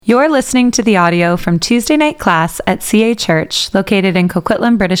You're listening to the audio from Tuesday night class at CA Church, located in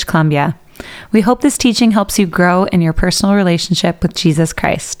Coquitlam, British Columbia. We hope this teaching helps you grow in your personal relationship with Jesus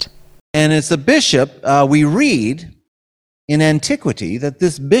Christ. And as a bishop, we read in antiquity that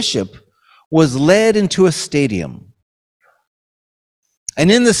this bishop was led into a stadium.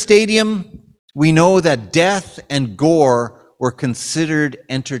 And in the stadium, we know that death and gore were considered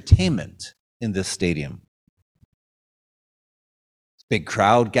entertainment in this stadium. Big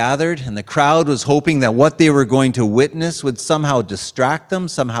crowd gathered, and the crowd was hoping that what they were going to witness would somehow distract them,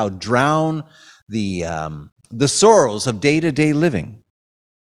 somehow drown the sorrows of day-to-day living.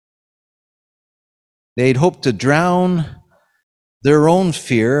 They'd hoped to drown their own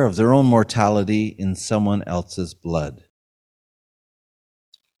fear of their own mortality in someone else's blood.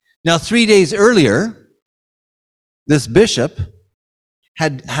 Now, 3 days earlier, this bishop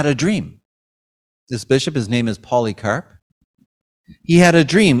had a dream. This bishop, his name is Polycarp. He had a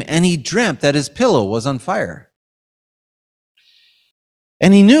dream, and he dreamt that his pillow was on fire.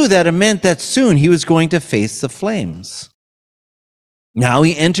 And he knew that it meant that soon he was going to face the flames. Now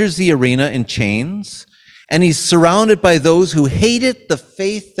he enters the arena in chains, and he's surrounded by those who hated the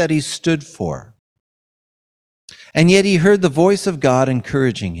faith that he stood for. And yet he heard the voice of God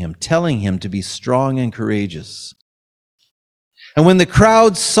encouraging him, telling him to be strong and courageous. And when the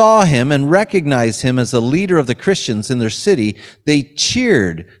crowd saw him and recognized him as the leader of the Christians in their city, they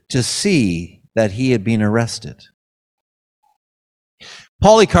cheered to see that he had been arrested.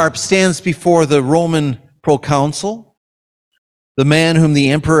 Polycarp stands before the Roman proconsul, the man whom the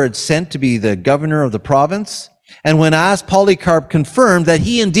emperor had sent to be the governor of the province. And when asked, Polycarp confirmed that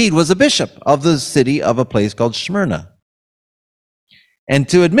he indeed was a bishop of the city of a place called Smyrna. And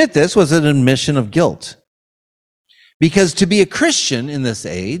to admit this was an admission of guilt. Because to be a Christian in this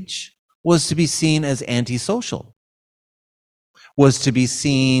age was to be seen as antisocial, was to be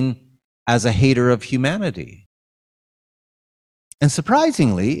seen as a hater of humanity. And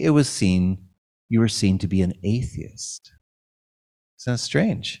surprisingly, you were seen to be an atheist. Isn't that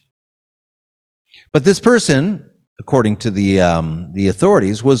strange? But this person, according to the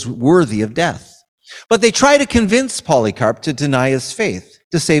authorities, was worthy of death. But they try to convince Polycarp to deny his faith,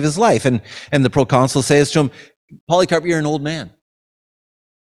 to save his life. And the proconsul says to him, Polycarp, you're an old man.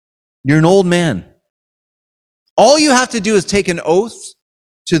 You're an old man. All you have to do is take an oath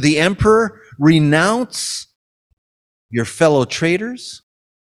to the emperor, renounce your fellow traitors,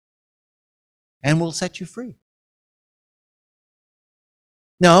 and we'll set you free.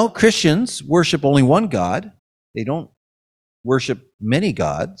 Now, Christians worship only one God. They don't worship many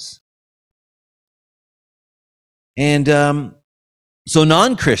gods. And so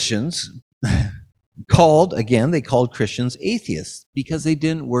non-Christians they called Christians atheists because they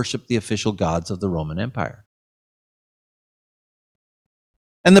didn't worship the official gods of the Roman Empire.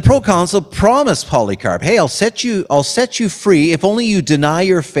 And the proconsul promised Polycarp, hey, I'll set you free if only you deny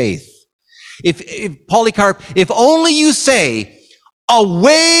your faith. If Polycarp, if only you say,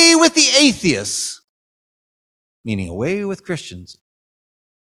 away with the atheists, meaning away with Christians,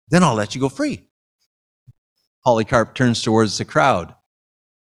 then I'll let you go free. Polycarp turns towards the crowd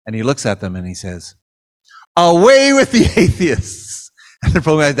and he looks at them and he says, away with the atheists. And the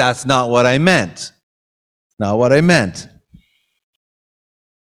proconsul, that's not what I meant. Not what I meant.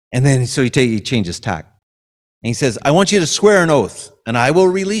 And then so he changes tack. And he says, I want you to swear an oath and I will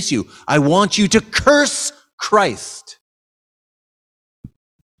release you. I want you to curse Christ.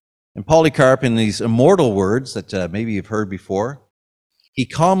 And Polycarp, in these immortal words that maybe you've heard before, he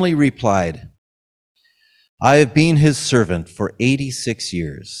calmly replied, I have been his servant for 86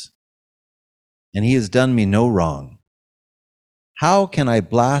 years, and he has done me no wrong. How can I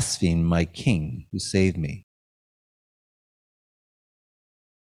blaspheme my king who saved me?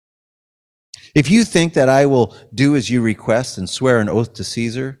 If you think that I will do as you request and swear an oath to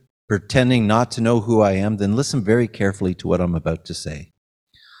Caesar, pretending not to know who I am, then listen very carefully to what I'm about to say.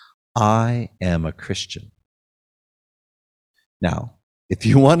 I am a Christian. Now, if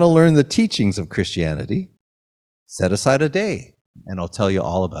you want to learn the teachings of Christianity, set aside a day, and I'll tell you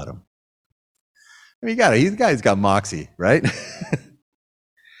all about them. I mean, these guys got moxie, right?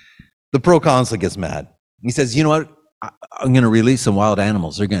 The proconsul gets mad. He says, you know what? I'm going to release some wild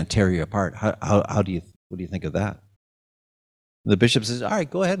animals. They're going to tear you apart. What do you think of that? The bishop says, all right,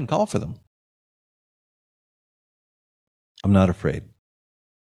 go ahead and call for them. I'm not afraid.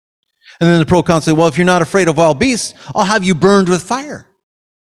 And then the proconsul said, well, if you're not afraid of wild beasts, I'll have you burned with fire,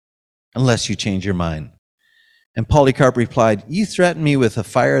 unless you change your mind. And Polycarp replied, you threaten me with a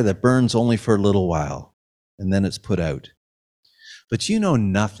fire that burns only for a little while, and then it's put out. But you know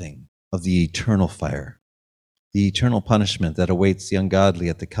nothing of the eternal fire, the eternal punishment that awaits the ungodly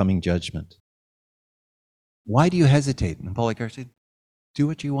at the coming judgment. Why do you hesitate? And Polycarp said, do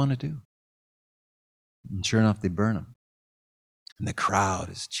what you want to do. And sure enough, they burn him. And the crowd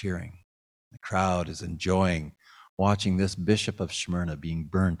is cheering. The crowd is enjoying watching this bishop of Smyrna being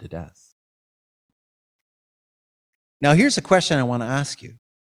burned to death. Now, here's a question I want to ask you.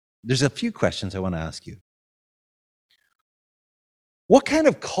 There's a few questions I want to ask you. What kind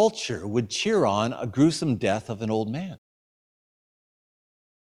of culture would cheer on a gruesome death of an old man?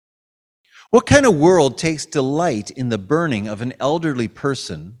 What kind of world takes delight in the burning of an elderly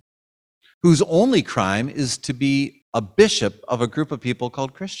person whose only crime is to be a bishop of a group of people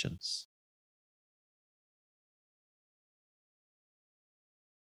called Christians?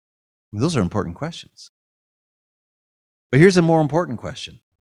 Those are important questions. But here's a more important question.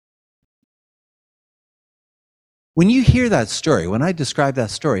 When you hear that story, when I describe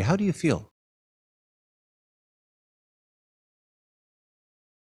that story, how do you feel?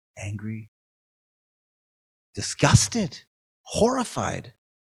 Angry? Disgusted? Horrified?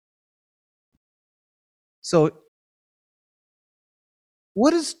 So,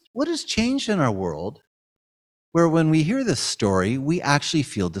 what has changed in our world where when we hear this story, we actually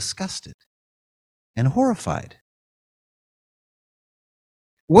feel disgusted and horrified?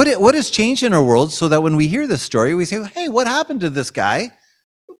 What has changed in our world so that when we hear this story, we say, hey, what happened to this guy?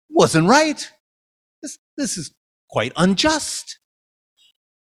 Wasn't right. This is quite unjust.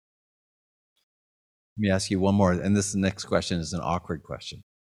 Let me ask you one more, and this next question is an awkward question.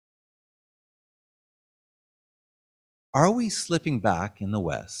 Are we slipping back in the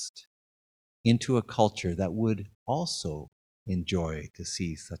West into a culture that would also enjoy to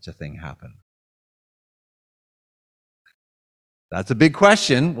see such a thing happen? That's a big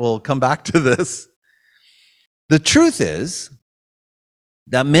question. We'll come back to this. The truth is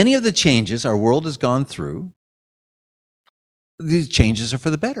that many of the changes our world has gone through, these changes are for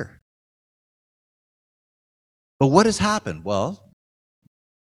the better. But what has happened? Well,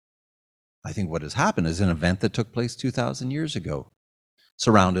 I think what has happened is an event that took place 2,000 years ago,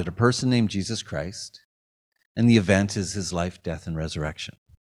 surrounded a person named Jesus Christ, and the event is his life, death, and resurrection.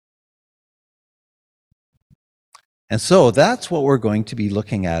 And so that's what we're going to be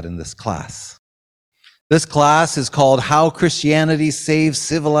looking at in this class. This class is called How Christianity Saves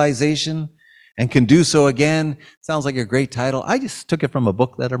Civilization and Can Do So Again. Sounds like a great title. I just took it from a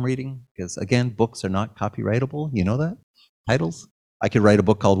book that I'm reading because, again, books are not copyrightable. You know that? Titles. I could write a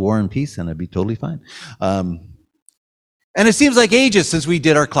book called War and Peace and it'd be totally fine. And it seems like ages since we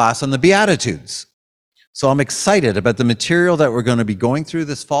did our class on the Beatitudes. So I'm excited about the material that we're going to be going through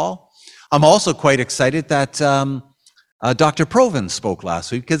this fall. I'm also quite excited that Dr. Proven spoke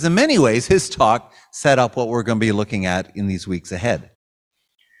last week because in many ways his talk set up what we're going to be looking at in these weeks ahead.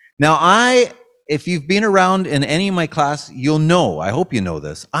 Now if you've been around in any of my class, you'll know, I hope you know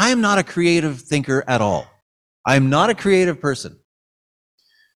this, I am not a creative thinker at all. I'm not a creative person.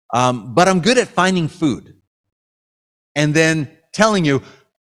 But I'm good at finding food and then telling you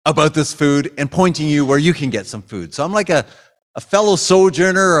about this food and pointing you where you can get some food. So I'm like a fellow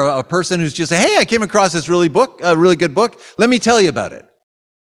sojourner or a person who's just saying, hey, I came across this really good book. Let me tell you about it.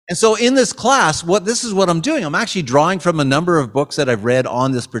 And so in this class, this is what I'm doing. I'm actually drawing from a number of books that I've read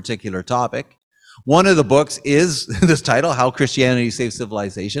on this particular topic. One of the books is this title, How Christianity Saves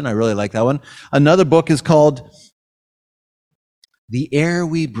Civilization. I really like that one. Another book is called The Air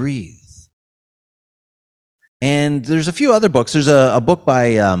We Breathe. And there's a few other books. There's a book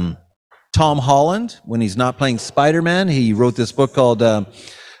by Tom Holland, when he's not playing Spider-Man. He wrote this book called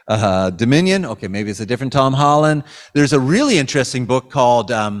Dominion. Okay, maybe it's a different Tom Holland. There's a really interesting book called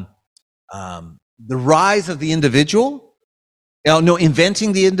The Rise of the Individual.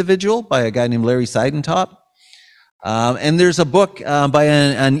 Inventing the Individual by a guy named Larry Seidentop. And there's a book by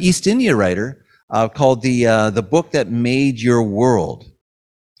an East India writer called The Book That Made Your World.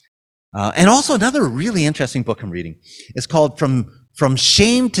 And also another really interesting book I'm reading. It's called From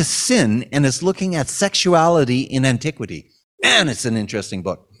Shame to Sin, and it's looking at sexuality in antiquity. Man, it's an interesting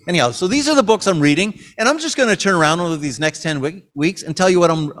book. Anyhow, so these are the books I'm reading, and I'm just going to turn around over these next 10 weeks and tell you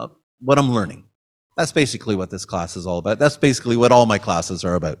what I'm learning. That's basically what this class is all about. That's basically what all my classes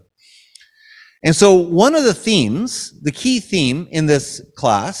are about. And so one of the themes, the key theme in this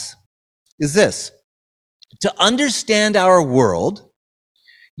class is this. To understand our world,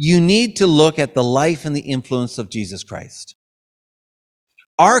 you need to look at the life and the influence of Jesus Christ.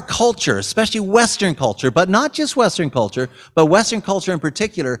 Our culture, especially Western culture, but not just Western culture, but Western culture in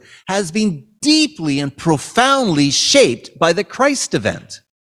particular, has been deeply and profoundly shaped by the Christ event.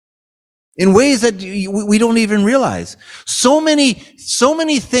 in ways that we don't even realize. So many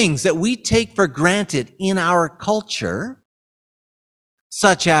things that we take for granted in our culture,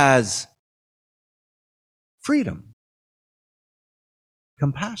 such as freedom,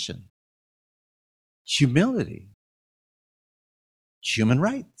 compassion, humility, human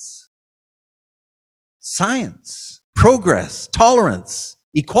rights, science, progress, tolerance,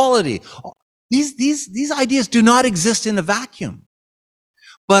 equality. These ideas do not exist in a vacuum,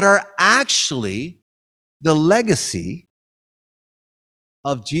 but are actually the legacy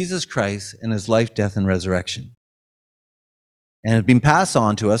of Jesus Christ and his life, death, and resurrection, and have been passed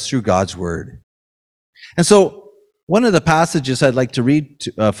on to us through God's word. And so one of the passages I'd like to read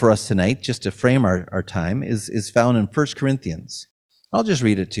for us tonight, just to frame our time, is found in 1 Corinthians. I'll just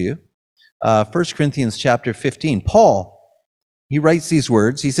read it to you. 1 Corinthians chapter 15. Paul, he writes these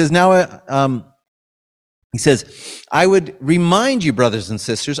words. He says, I would remind you, brothers and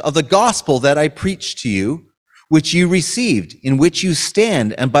sisters, of the gospel that I preached to you, which you received, in which you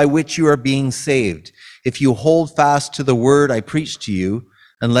stand, and by which you are being saved, if you hold fast to the word I preached to you,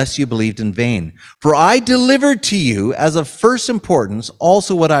 unless you believed in vain. For I delivered to you as of first importance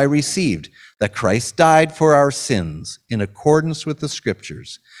also what I received, that Christ died for our sins in accordance with the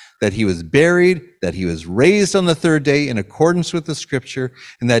scriptures, that he was buried, that he was raised on the third day in accordance with the scripture,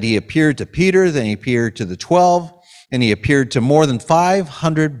 and that he appeared to Peter, then he appeared to the 12, and he appeared to more than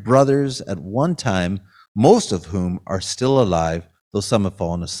 500 brothers at one time, most of whom are still alive, though some have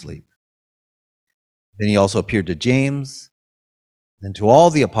fallen asleep. Then he also appeared to James, then to all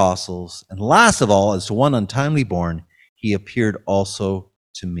the apostles, and last of all, as to one untimely born, he appeared also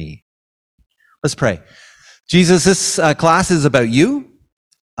to me. Let's pray. Jesus, this class is about you.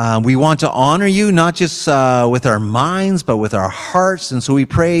 We want to honor you, not just with our minds, but with our hearts. And so we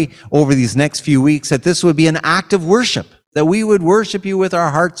pray over these next few weeks that this would be an act of worship, that we would worship you with our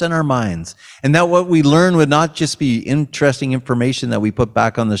hearts and our minds, and that what we learn would not just be interesting information that we put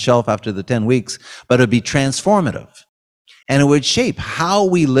back on the shelf after the 10 weeks, but it would be transformative. And it would shape how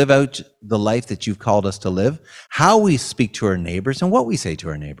we live out the life that you've called us to live, how we speak to our neighbors, and what we say to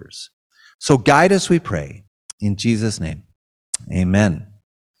our neighbors. So guide us, we pray, in Jesus' name. Amen.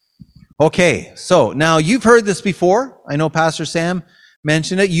 Okay, so now you've heard this before. I know Pastor Sam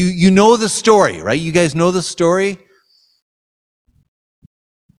mentioned it. You know the story, right? You guys know the story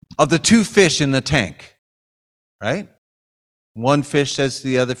of the two fish in the tank, right? One fish says to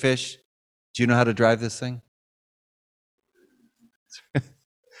the other fish, do you know how to drive this thing?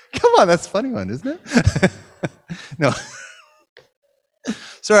 Come on, that's a funny one, isn't it? No.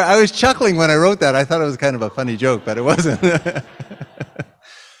 Sorry, I was chuckling when I wrote that. I thought it was kind of a funny joke, but it wasn't.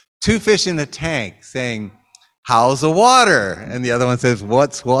 Two fish in the tank saying, how's the water? And the other one says,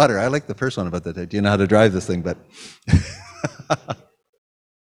 what's water? I like the first one about that. Do you know how to drive this thing? But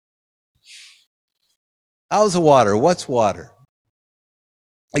how's the water? What's water?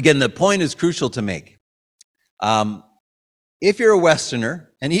 Again, the point is crucial to make. If you're a Westerner,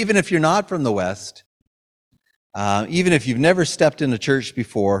 and even if you're not from the West, even if you've never stepped in a church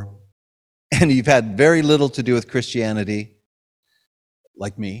before, and you've had very little to do with Christianity,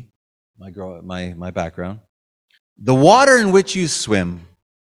 like me, my background, the water in which you swim,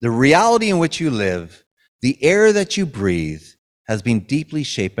 the reality in which you live, the air that you breathe has been deeply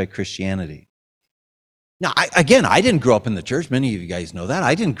shaped by Christianity. Now, I didn't grow up in the church. Many of you guys know that.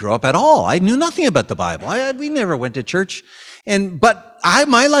 I didn't grow up at all. I knew nothing about the Bible. We never went to church. But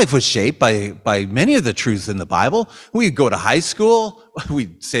my life was shaped by many of the truths in the Bible. We'd go to high school.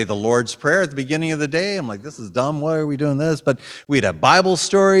 We'd say the Lord's Prayer at the beginning of the day. I'm like, this is dumb. Why are we doing this? But we'd have Bible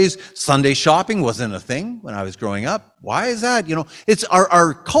stories. Sunday shopping wasn't a thing when I was growing up. Why is that? It's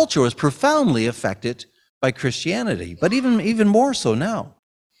our culture was profoundly affected by Christianity, but even more so now.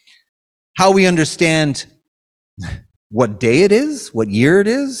 How we understand what day it is, what year it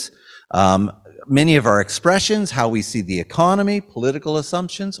is, many of our expressions, how we see the economy, political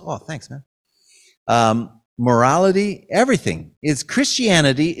assumptions. Oh, thanks, man. Morality, everything.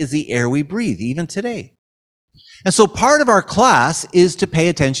 Christianity is the air we breathe, even today. And so part of our class is to pay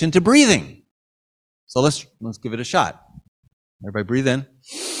attention to breathing. So let's give it a shot. Everybody breathe in.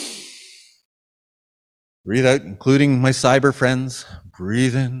 Breathe out, including my cyber friends.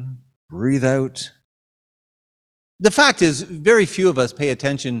 Breathe in. Breathe out. The fact is, very few of us pay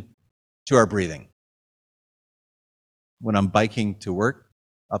attention to our breathing. When I'm biking to work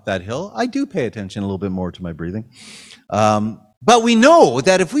up that hill, I do pay attention a little bit more to my breathing. But we know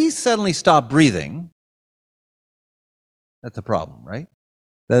that if we suddenly stop breathing, that's a problem, right?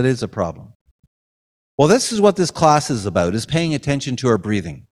 That is a problem. Well, this is what this class is about, is paying attention to our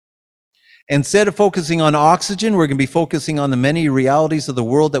breathing. Instead of focusing on oxygen, we're going to be focusing on the many realities of the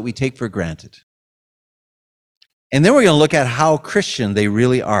world that we take for granted. And then we're going to look at how Christian they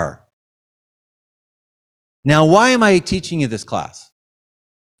really are. Now, why am I teaching you this class?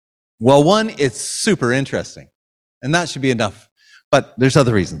 Well, one, it's super interesting, and that should be enough. But there's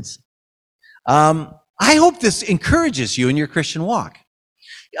other reasons. I hope this encourages you in your Christian walk.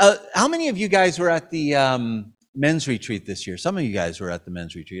 How many of you guys were at the men's retreat this year? Some of you guys were at the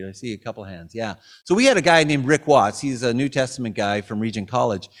men's retreat. I see a couple hands. Yeah. So we had a guy named Rick Watts. He's a New Testament guy from Regent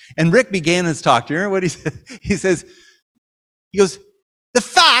College. And Rick began his talk. Do you remember what he said? He goes,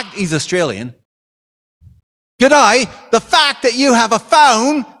 he's Australian. G'day, the fact that you have a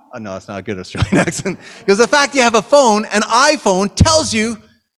phone. Oh, no, it's not a good Australian accent. Because the fact you have a phone, an iPhone, tells you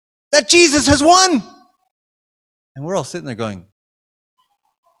that Jesus has won. And we're all sitting there going,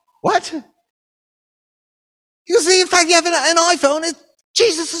 what? You see, in fact, you have an iPhone,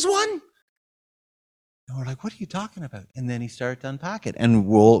 Jesus has won. And we're like, what are you talking about? And then he started to unpack it. And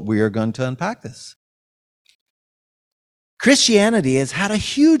we are going to unpack this. Christianity has had a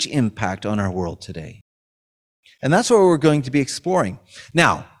huge impact on our world today. And that's what we're going to be exploring.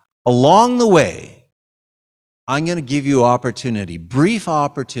 Now, along the way, I'm going to give you brief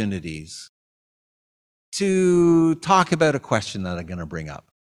opportunities to talk about a question that I'm going to bring up,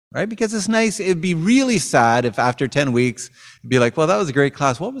 right? Because it's nice. It'd be really sad if after 10 weeks, it'd be like, well, that was a great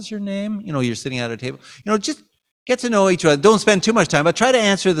class. What was your name? You're sitting at a table. Just get to know each other. Don't spend too much time, but try to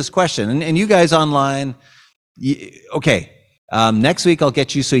answer this question. And you guys online, okay. Next week I'll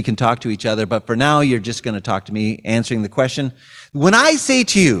get you so you can talk to each other. But for now, you're just going to talk to me answering the question. When I say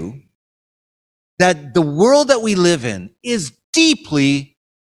to you that the world that we live in is deeply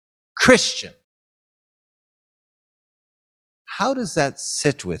Christian, how does that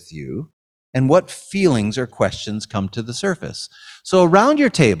sit with you? And what feelings or questions come to the surface? So around your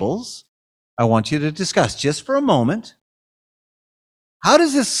tables, I want you to discuss just for a moment, how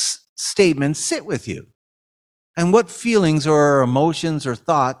does this statement sit with you? And what feelings or emotions or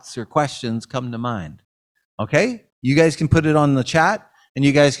thoughts or questions come to mind? Okay? You guys can put it on the chat, and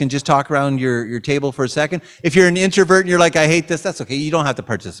you guys can just talk around your table for a second. If you're an introvert and you're like, I hate this, that's okay. You don't have to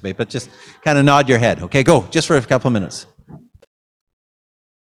participate, but just kind of nod your head. Okay, go, just for a couple of minutes.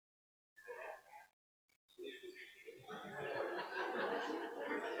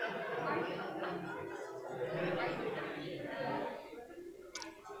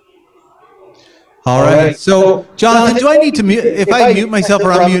 All right. So, Jonathan, do I need to mute? If I mute myself or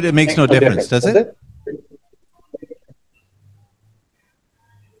unmute, it makes no difference, does it?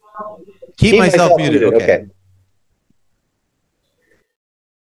 Keep myself muted. Okay.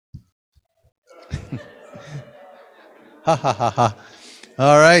 Ha ha ha ha.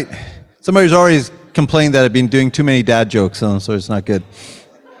 All right. Somebody's always complained that I've been doing too many dad jokes, so it's not good.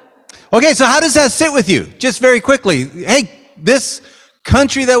 Okay, so how does that sit with you? Just very quickly. Hey, this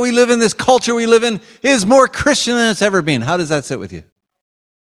country that we live in, this culture we live in, is more Christian than it's ever been. How does that sit with you?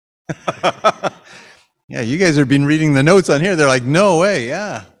 Yeah, you guys have been reading the notes on here. They're like, no way,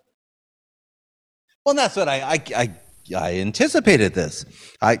 yeah. Well, that's what I anticipated this.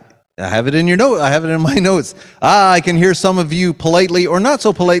 I have it in your note. I have it in my notes. I can hear some of you politely or not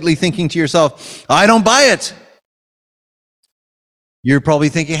so politely thinking to yourself, I don't buy it. You're probably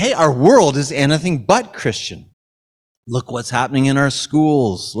thinking, hey, our world is anything but Christian. Look what's happening in our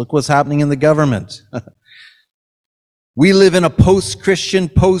schools. Look what's happening in the government. We live in a post-Christian,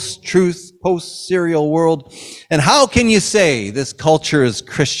 post-truth, post-serial world. And how can you say this culture is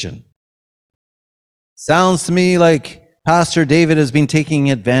Christian? Sounds to me like Pastor David has been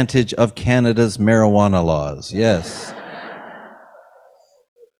taking advantage of Canada's marijuana laws. Yes.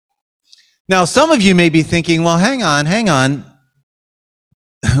 Now, some of you may be thinking, well, hang on.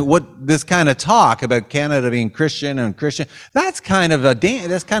 What this kind of talk about Canada being Christian, that's kind of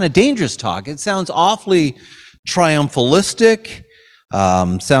dangerous talk. It sounds awfully triumphalistic,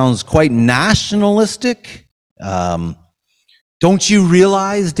 sounds quite nationalistic. Don't you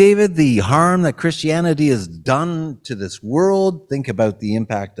realize, David, the harm that Christianity has done to this world? Think about the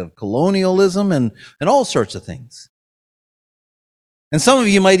impact of colonialism and all sorts of things. And some of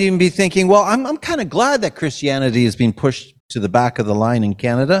you might even be thinking, well, I'm kind of glad that Christianity is being pushed to the back of the line in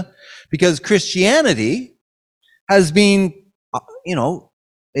Canada, because Christianity has been,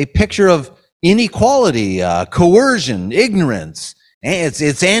 a picture of inequality, coercion, ignorance.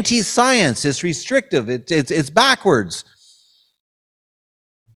 It's anti-science. It's restrictive. It's backwards.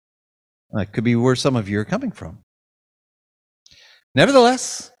 That could be where some of you are coming from.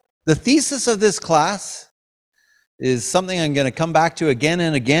 Nevertheless, the thesis of this class is something I'm going to come back to again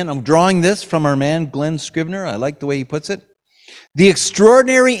and again. I'm drawing this from our man, Glenn Scrivener. I like the way he puts it. The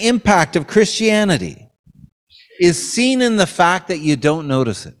extraordinary impact of Christianity is seen in the fact that you don't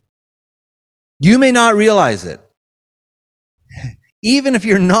notice it. You may not realize it. Even if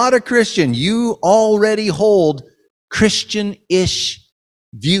you're not a Christian, you already hold Christian-ish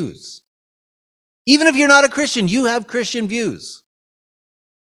views. Even if you're not a Christian, you have Christian views.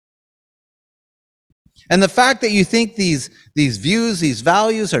 And the fact that you think these views, these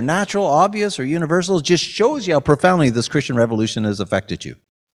values are natural, obvious, or universal just shows you how profoundly this Christian revolution has affected you.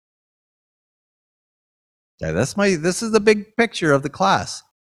 Yeah, this is the big picture of the class.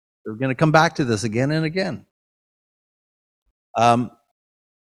 We're going to come back to this again and again. I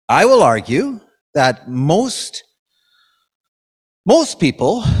will argue that most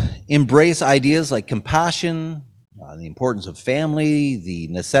people embrace ideas like compassion, the importance of family, the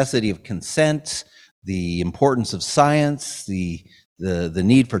necessity of consent, the importance of science, the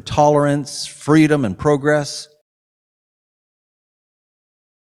need for tolerance, freedom, and progress.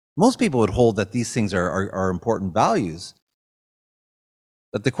 Most people would hold that these things are important values.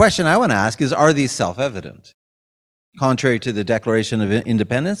 But the question I want to ask is, are these self-evident? Contrary to the Declaration of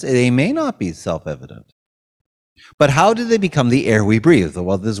Independence, they may not be self-evident. But how do they become the air we breathe?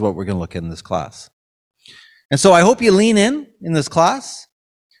 Well, this is what we're going to look at in this class. And so I hope you lean in this class.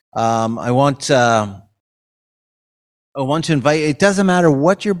 I want to invite, it doesn't matter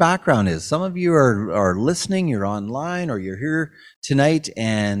what your background is. Some of you are listening, you're online, or you're here tonight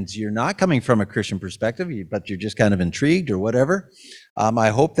and you're not coming from a Christian perspective, but you're just kind of intrigued or whatever. I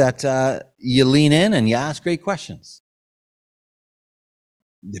hope that you lean in and you ask great questions.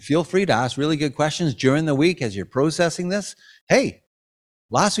 Feel free to ask really good questions during the week as you're processing this. Hey,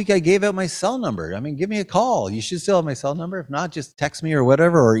 last week I gave out my cell number. Give me a call. You should still have my cell number. If not, just text me or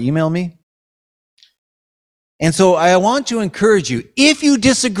whatever, or email me. And so I want to encourage you, if you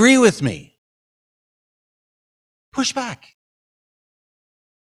disagree with me, push back.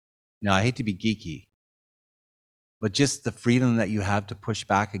 Now, I hate to be geeky, but just the freedom that you have to push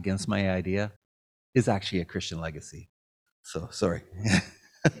back against my idea is actually a Christian legacy. So, sorry.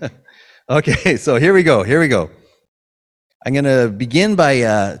 Okay, so here we go. I'm going to begin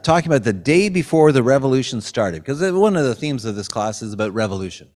by talking about the day before the revolution started, because one of the themes of this class is about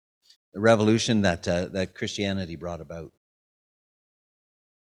revolution, the revolution that Christianity brought about.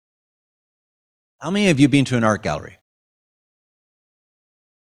 How many of you have been to an art gallery?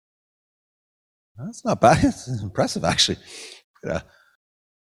 That's not bad. It's impressive, actually.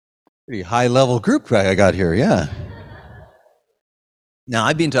 Pretty high-level group I got here, yeah. Now,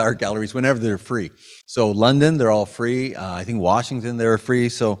 I've been to art galleries whenever they're free. So London, they're all free. I think Washington, they're free.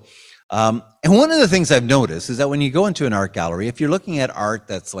 So, and one of the things I've noticed is that when you go into an art gallery, if you're looking at art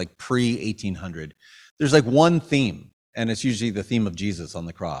that's like pre-1800, there's like one theme, and it's usually the theme of Jesus on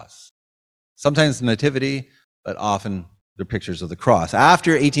the cross. Sometimes the nativity, but often they're pictures of the cross.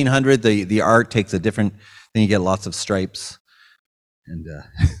 After 1800, the art takes a different, then you get lots of stripes. And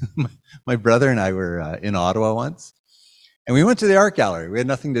my brother and I were in Ottawa once. And we went to the art gallery. We had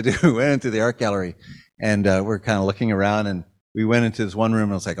nothing to do. We went into the art gallery, and we're kind of looking around, and we went into this one room,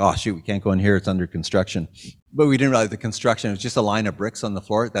 and I was like, oh, shoot, we can't go in here. It's under construction. But we didn't realize the construction, it was just a line of bricks on the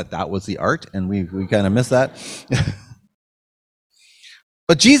floor, that was the art, and we kind of missed that.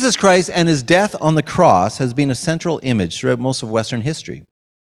 But Jesus Christ and his death on the cross has been a central image throughout most of Western history.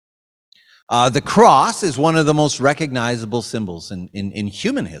 The cross is one of the most recognizable symbols in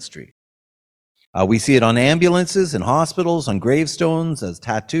human history. We see it on ambulances, in hospitals, on gravestones, as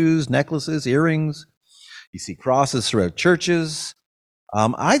tattoos, necklaces, earrings. You see crosses throughout churches.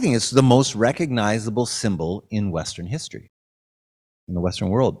 I think it's the most recognizable symbol in Western history, in the Western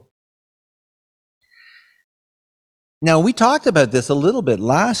world. Now, we talked about this a little bit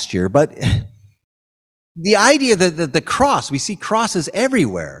last year, but the idea that the cross, we see crosses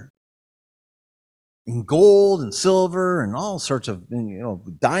everywhere, in gold and silver and all sorts of,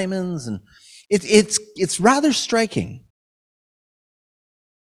 diamonds, and it's rather striking.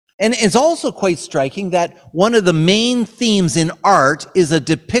 And it's also quite striking that one of the main themes in art is a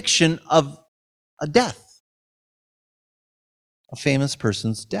depiction of a death, a famous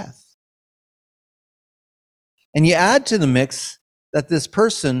person's death. And you add to the mix that this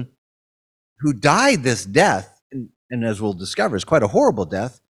person who died this death, and as we'll discover, is quite a horrible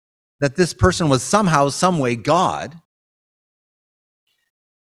death, that this person was somehow, some way God.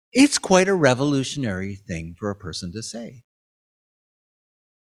 It's quite a revolutionary thing for a person to say.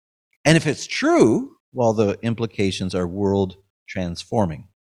 And if it's true, well, the implications are world transforming.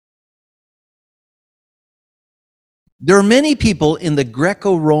 There are many people in the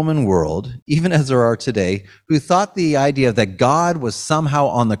Greco-Roman world, even as there are today, who thought the idea that God was somehow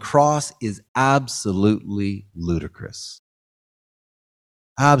on the cross is absolutely ludicrous.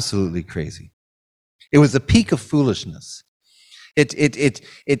 Absolutely crazy. It was the peak of foolishness.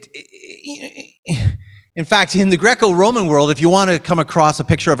 In fact, in the Greco-Roman world, if you want to come across a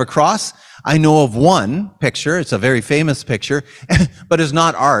picture of a cross, I know of one picture. It's a very famous picture, but it's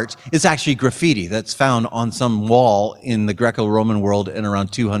not art. It's actually graffiti that's found on some wall in the Greco-Roman world in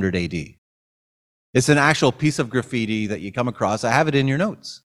around 200 AD. It's an actual piece of graffiti that you come across. I have it in your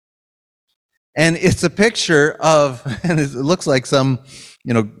notes. And it's a picture of, and it looks like some,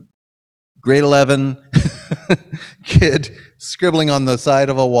 grade 11 kid scribbling on the side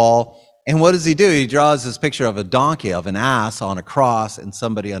of a wall. And what does he do? He draws this picture of a donkey, of an ass on a cross and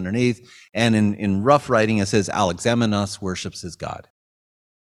somebody underneath. And in rough writing, it says, Alexamenos worships his God.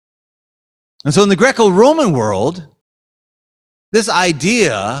 And so in the Greco-Roman world, this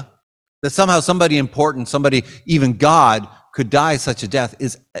idea that somehow somebody important, somebody, even God, could die such a death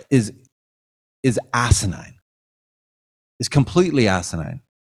is asinine. Is completely asinine.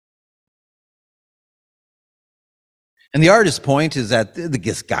 And the artist's point is that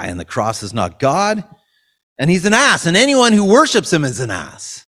this guy on the cross is not God, and he's an ass, and anyone who worships him is an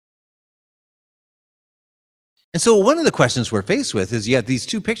ass. And so one of the questions we're faced with is you have these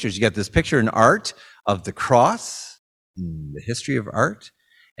two pictures. You got this picture in art of the cross, the history of art,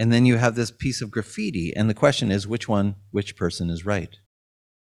 and then you have this piece of graffiti, and the question is which person is right?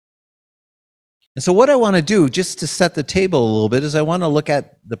 And so what I want to do, just to set the table a little bit, is I want to look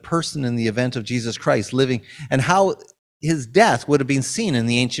at the person in the event of Jesus Christ living and how his death would have been seen in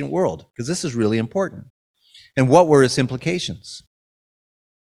the ancient world, because this is really important. And what were its implications?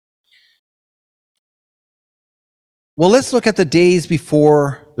 Well, let's look at the days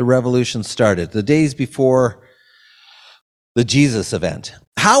before the revolution started, the days before the Jesus event.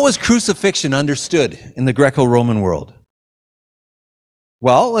 How was crucifixion understood in the Greco-Roman world?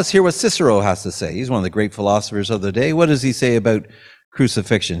 Well, let's hear what Cicero has to say. He's one of the great philosophers of the day. What does he say about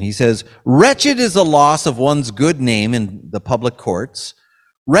crucifixion? He says, "Wretched is the loss of one's good name in the public courts.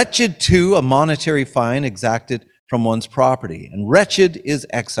 Wretched, too, a monetary fine exacted from one's property. And wretched is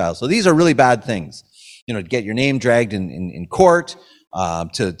exile." So these are really bad things. To get your name dragged in court,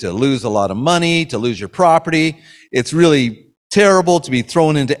 to lose a lot of money, to lose your property. It's really terrible to be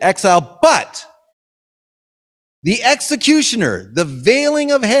thrown into exile. But the executioner, the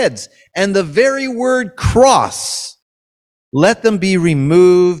veiling of heads, and the very word cross, let them be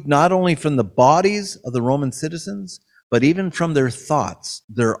removed not only from the bodies of the Roman citizens, but even from their thoughts,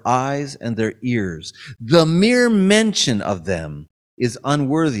 their eyes, and their ears. The mere mention of them is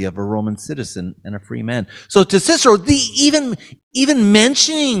unworthy of a Roman citizen and a free man. So to Cicero, even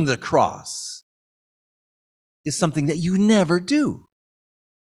mentioning the cross is something that you never do.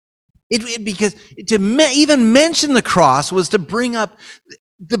 Because even mention the cross was to bring up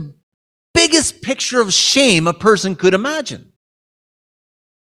the biggest picture of shame a person could imagine.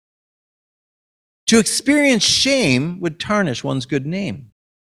 To experience shame would tarnish one's good name.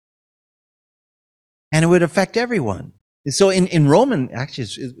 And it would affect everyone. So in Roman, actually,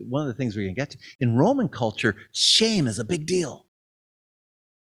 it's one of the things we're going to get to. In Roman culture, shame is a big deal.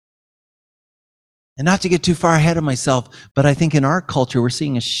 And not to get too far ahead of myself, but I think in our culture, we're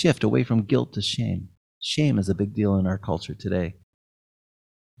seeing a shift away from guilt to shame. Shame is a big deal in our culture today.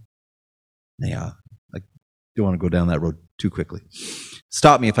 Yeah, I don't want to go down that road too quickly.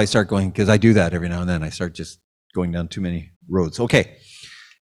 Stop me if I start going, because I do that every now and then. I start just going down too many roads. Okay.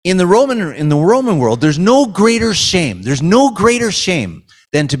 In the Roman world, there's no greater shame. There's no greater shame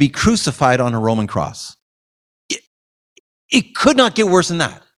than to be crucified on a Roman cross. It could not get worse than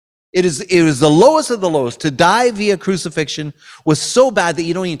that. It was the lowest of the lowest. To die via crucifixion was so bad that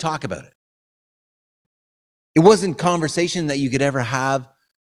you don't even talk about it. It wasn't conversation that you could ever have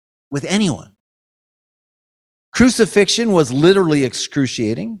with anyone. Crucifixion was literally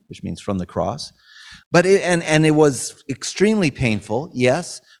excruciating, which means from the cross. But it was extremely painful,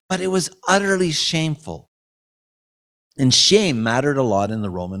 yes, but it was utterly shameful. And shame mattered a lot in the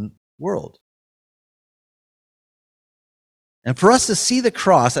Roman world. And for us to see the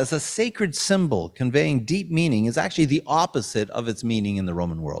cross as a sacred symbol conveying deep meaning is actually the opposite of its meaning in the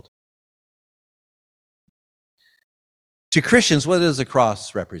Roman world. To Christians, what does the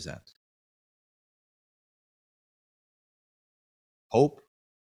cross represent? Hope,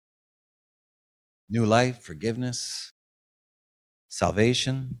 new life, forgiveness,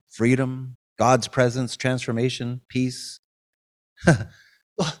 salvation, freedom, God's presence, transformation, peace. Those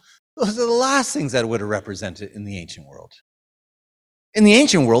are the last things that would have represented in the ancient world. In the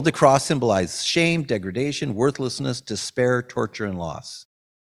ancient world, the cross symbolized shame, degradation, worthlessness, despair, torture, and loss.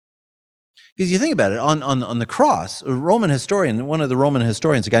 Because you think about it, on the cross, a Roman historian, one of the Roman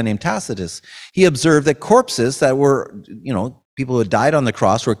historians, a guy named Tacitus, he observed that corpses that were, people who had died on the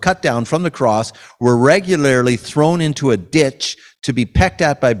cross, were cut down from the cross, were regularly thrown into a ditch to be pecked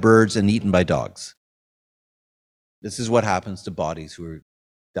at by birds and eaten by dogs. This is what happens to bodies who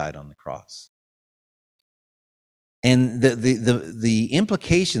died on the cross. And the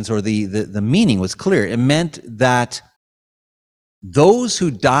implications or the meaning was clear. It meant that those who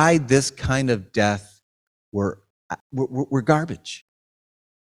died this kind of death were garbage.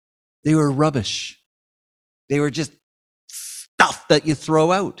 They were rubbish. They were just stuff that you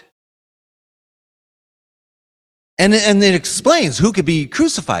throw out. And it explains who could be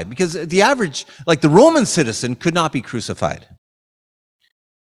crucified, because the average, like the Roman citizen, could not be crucified.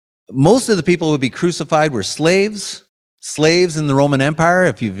 Most of the people who would be crucified were slaves in the Roman Empire.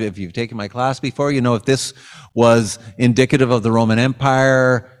 If you've taken my class before, you know, if this was indicative of the Roman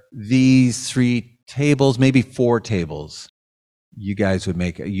Empire, these 3 tables, maybe 4 tables, you would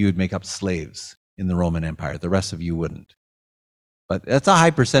make up slaves in the Roman Empire. The rest of you wouldn't. But that's a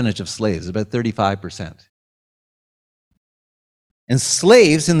high percentage of slaves, about 35%. And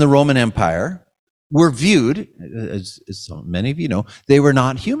slaves in the Roman Empire were viewed, as so many of you know, they were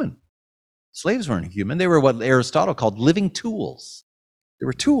not human. Slaves weren't human. They were what Aristotle called living tools. They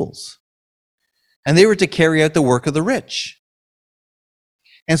were tools. And they were to carry out the work of the rich.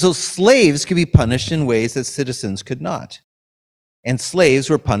 And so slaves could be punished in ways that citizens could not. And slaves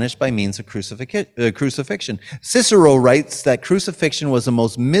were punished by means of crucifixion. Cicero writes that crucifixion was the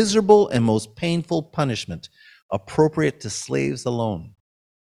most miserable and most painful punishment, appropriate to slaves alone.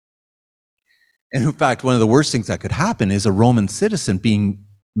 And in fact, one of the worst things that could happen is a Roman citizen being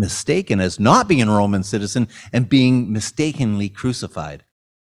mistaken as not being a Roman citizen and being mistakenly crucified.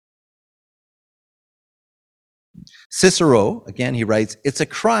 Cicero, again, he writes, "It's a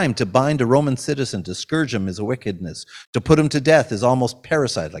crime to bind a Roman citizen, to scourge him is a wickedness. To put him to death is almost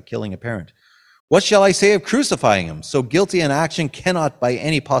parricide, like killing a parent. What shall I say of crucifying him? So guilty an action cannot by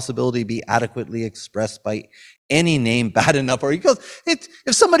any possibility be adequately expressed by any name bad enough." Or he goes,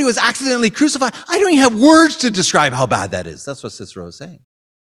 if somebody was accidentally crucified, I don't even have words to describe how bad that is. That's what Cicero is saying.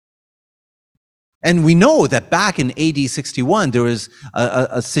 And we know that back in AD 61, there was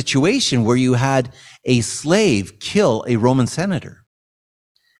a situation where you had a slave kill a Roman senator.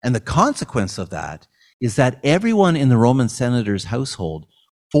 And the consequence of that is that everyone in the Roman senator's household,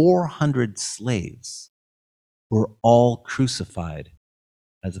 400 slaves, were all crucified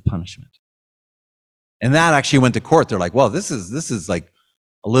as a punishment. And that actually went to court. They're like, well, this is like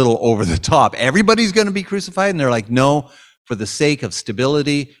a little over the top. Everybody's going to be crucified. And they're like, no, for the sake of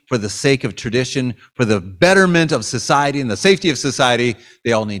stability, for the sake of tradition, for the betterment of society and the safety of society,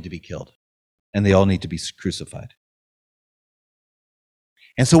 they all need to be killed. And they all need to be crucified.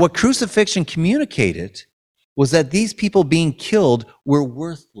 And so what crucifixion communicated was that these people being killed were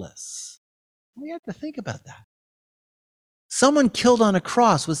worthless. We have to think about that. Someone killed on a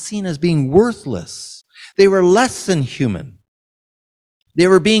cross was seen as being worthless. They were less than human. They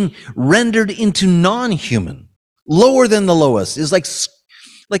were being rendered into non-human, lower than the lowest. It's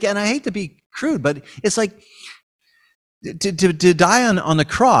like, and I hate to be crude, but it's like to die on the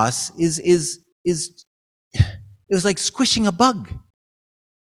cross it was like squishing a bug.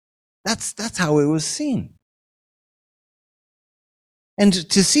 That's how it was seen. And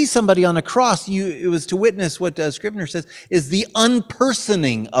to see somebody on a cross, it was to witness what Scrivener says is the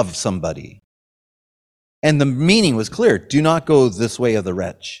unpersoning of somebody. And the meaning was clear. Do not go this way of the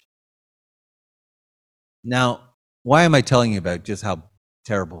wretch. Now, why am I telling you about just how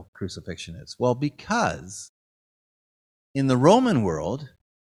terrible crucifixion is? Well, because in the Roman world,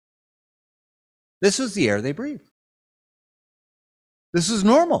 this was the air they breathed. This is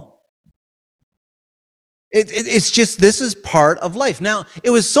normal. It's just, this is part of life. Now, it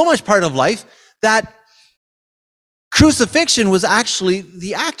was so much part of life that crucifixion was actually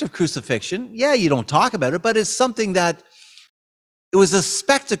the act of crucifixion. Yeah, you don't talk about it, but it's something that it was a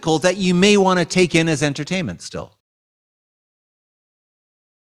spectacle that you may want to take in as entertainment still.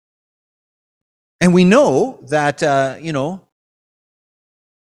 And we know that,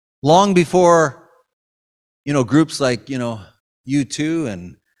 long before, groups like, U2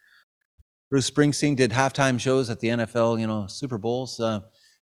 and Bruce Springsteen did halftime shows at the NFL, Super Bowls.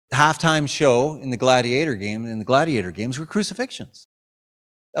 Halftime show in the Gladiator games were crucifixions.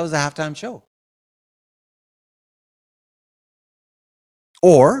 That was the halftime show.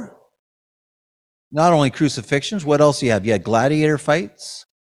 Or, not only crucifixions, what else do you have? You had gladiator fights.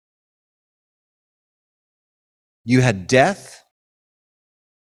 You had death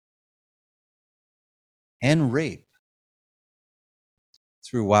and rape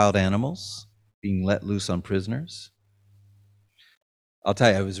through wild animals being let loose on prisoners. I'll tell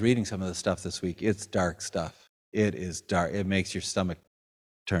you, I was reading some of the stuff this week. It's dark stuff. It is dark. It makes your stomach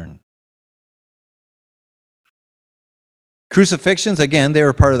turn. Crucifixions, again, they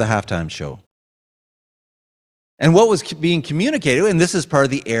were part of the halftime show. And what was being communicated, and this is part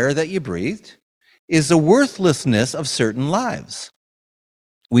of the air that you breathed, is the worthlessness of certain lives.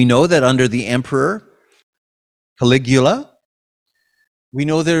 We know that under the Emperor Caligula, we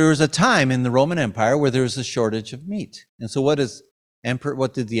know there was a time in the Roman Empire where there was a shortage of meat. And so what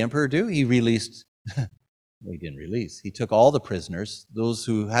did the emperor do? He released, well, he didn't release. He took all the prisoners, those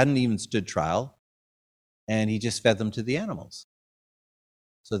who hadn't even stood trial, and he just fed them to the animals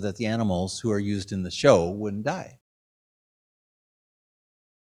so that the animals who are used in the show wouldn't die.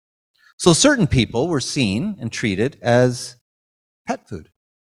 So certain people were seen and treated as pet food.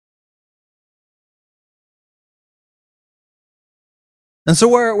 And so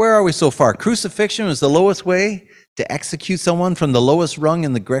where are we so far? Crucifixion was the lowest way to execute someone from the lowest rung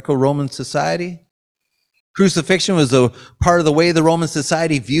in the Greco-Roman society. Crucifixion was a part of the way the Roman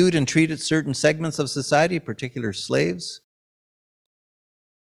society viewed and treated certain segments of society, particular slaves.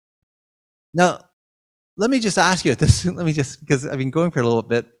 Now, let me just ask you this. Because I've been going for a little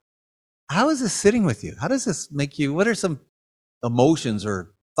bit. How is this sitting with you? How does this make you, what are some emotions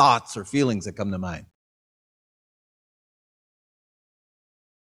or thoughts or feelings that come to mind?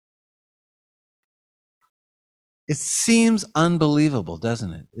 It seems unbelievable,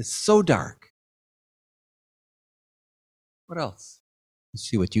 doesn't it? It's so dark. What else? Let's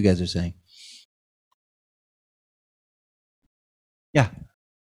see what you guys are saying. Yeah.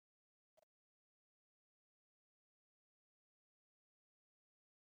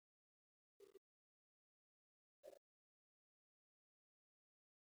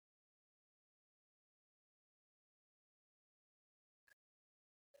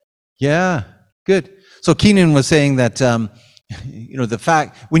 Yeah, good. So Keenan was saying that, the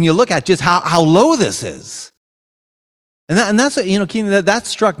fact, when you look at just how low this is, and that's, Keenan, that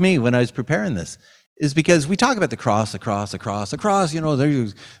struck me when I was preparing this, is because we talk about the cross, there's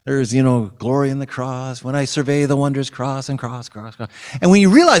glory in the cross, when I survey the wondrous cross. And when you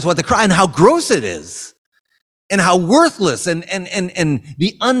realize what the cross, and how gross it is, and how worthless, and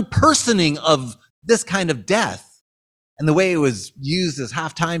the unpersoning of this kind of death, and the way it was used as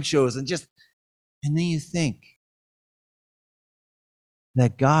halftime shows, and then you think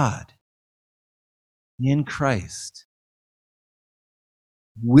that God in Christ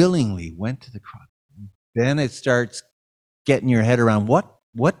willingly went to the cross. Then it starts getting your head around what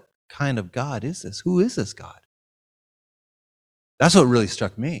kind of God is this? Who is this God? That's what really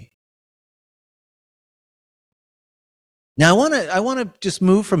struck me. Now I want to just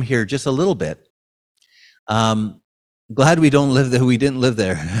move from here just a little bit. Glad we don't live there. We didn't live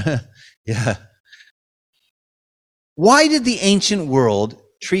there. Yeah. Why did the ancient world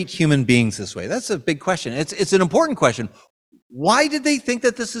treat human beings this way? That's a big question. It's an important question. Why did they think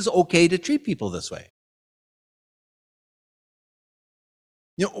that this is okay to treat people this way?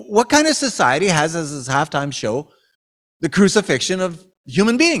 What kind of society has as its halftime show the crucifixion of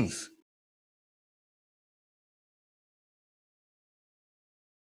human beings?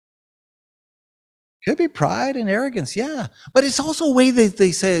 Could be pride and arrogance, yeah. But it's also a way that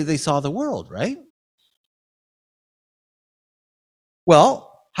they say they saw the world, right?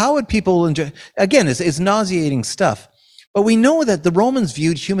 Well, how would people enjoy? Again, it's nauseating stuff. But we know that the Romans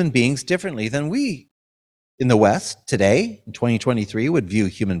viewed human beings differently than we in the West today, in 2023, would view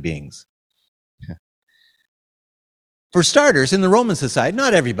human beings. For starters, in the Roman society,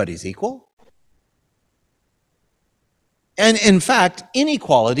 not everybody's equal. And in fact,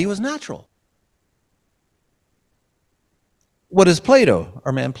 inequality was natural. What does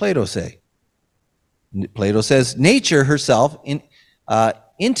our man Plato say? Plato says, nature herself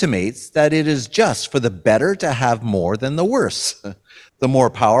intimates that it is just for the better to have more than the worse, the more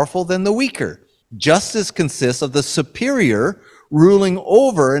powerful than the weaker. Justice consists of the superior ruling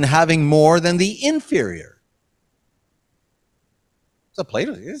over and having more than the inferior. So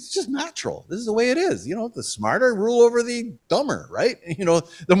Plato, it's just natural. This is the way it is. The smarter rule over the dumber, right?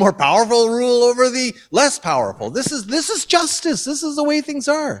 The more powerful rule over the less powerful. This is justice. This is the way things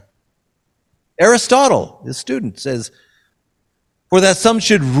are. Aristotle, his student, says, for that some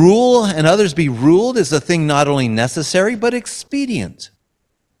should rule and others be ruled is a thing not only necessary, but expedient.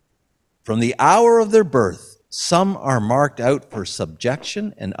 From the hour of their birth, some are marked out for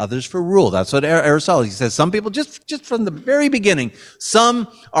subjection and others for rule. That's what Aristotle, he says. Some people, just from the very beginning, some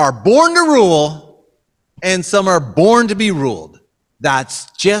are born to rule and some are born to be ruled.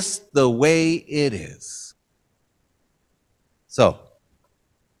 That's just the way it is. So,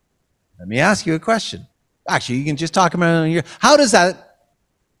 let me ask you a question. Actually, you can just talk about it. How does that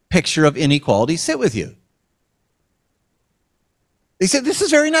picture of inequality sit with you? They said, this is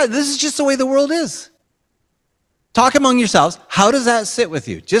very nice. This is just the way the world is. Talk among yourselves. How does that sit with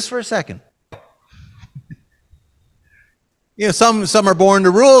you? Just for a second. Some are born to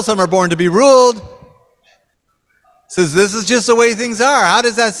rule, some are born to be ruled. Says this is just the way things are. How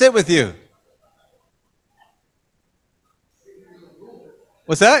does that sit with you?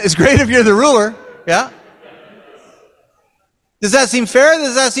 What's that? It's great if you're the ruler. Yeah. Does that seem fair?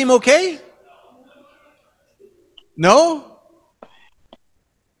 Does that seem okay? No?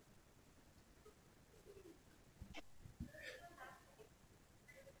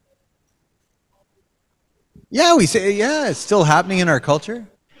 Yeah, we say, yeah, it's still happening in our culture.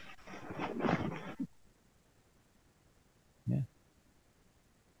 Yeah.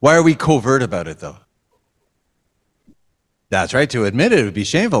 Why are we covert about it, though? That's right. To admit it would be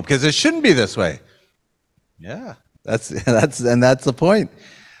shameful because it shouldn't be this way. Yeah, that's the point.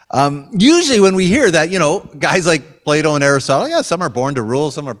 Usually when we hear that, guys like Plato and Aristotle, yeah, some are born to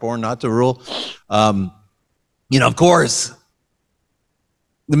rule, some are born not to rule. Of course,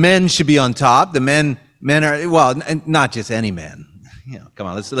 the men should be on top. The men are, well, not just any men. Come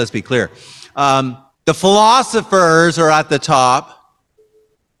on, let's be clear. The philosophers are at the top.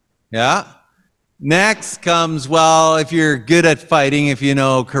 Yeah. Next comes, well, if you're good at fighting, if you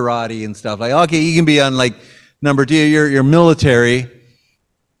know karate and stuff, like, okay, you can be on like number 2, you're military.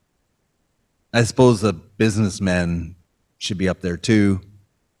 I suppose the businessmen should be up there too.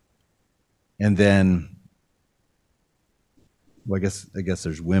 And then, well, I guess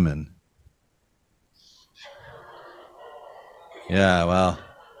there's women. Yeah, well,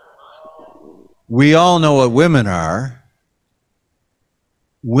 we all know what women are.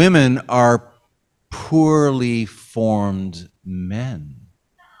 Women are poorly formed men.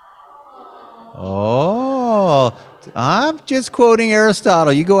 Oh, I'm just quoting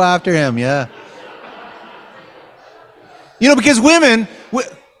Aristotle. You go after him, yeah. Because women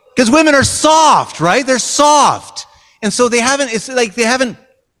are soft, right? They're soft. And so they haven't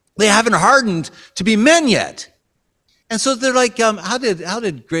hardened to be men yet. And so they're like, how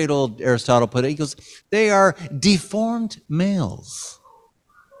did great old Aristotle put it? He goes, they are deformed males.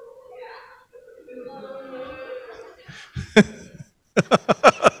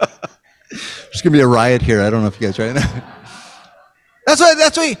 There's gonna be a riot here. I don't know if you guys right now. That's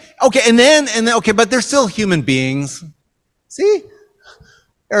why. Okay, and then but they're still human beings. See,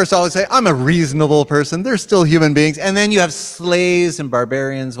 Aristotle would say, "I'm a reasonable person." They're still human beings. And then you have slaves and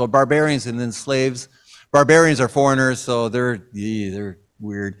barbarians. Well, barbarians and then slaves. Barbarians are foreigners, so they're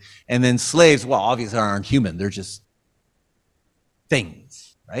weird. And then slaves, well, obviously aren't human. They're just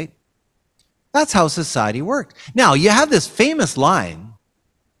things, right? That's how society worked. Now, you have this famous line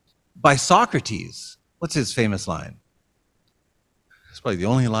by Socrates. What's his famous line? It's probably the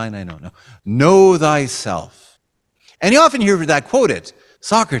only line I know. Know thyself. And you often hear that quoted.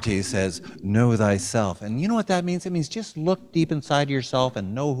 Socrates says, know thyself. And you know what that means? It means just look deep inside yourself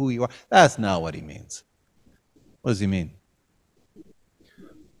and know who you are. That's not what he means. What does he mean?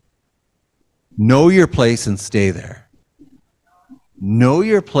 Know your place and stay there. Know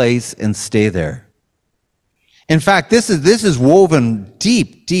your place and stay there. In fact, this is woven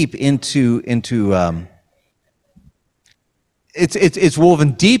deep into it's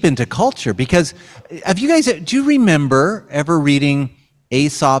woven deep into culture because do you remember ever reading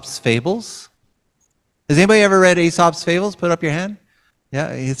Aesop's Fables? Has anybody ever read Aesop's Fables? Put up your hand. Yeah,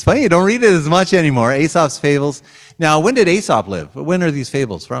 it's funny you don't read it as much anymore. Aesop's Fables. Now, when did Aesop live? When are these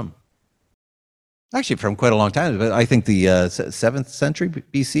fables from? Actually, from quite a long time, but I think the 7th century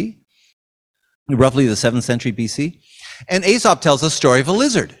BC, roughly the 7th century BC. And Aesop tells a story of a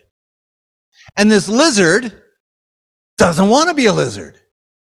lizard. And this lizard doesn't want to be a lizard,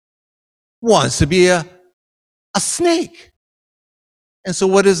 wants to be a snake. And so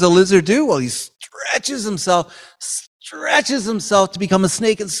what does the lizard do? Well, he stretches himself to become a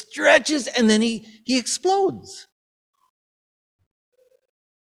snake and stretches, and then he explodes.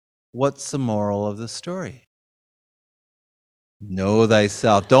 What's the moral of the story? Know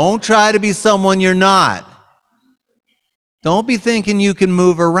thyself. Don't try to be someone you're not. Don't be thinking you can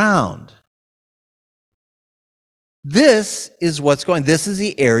move around. This is what's going. This is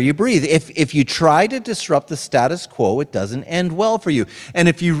the air you breathe. If you try to disrupt the status quo, it doesn't end well for you. And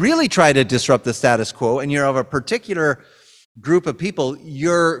if you really try to disrupt the status quo and you're of a particular group of people,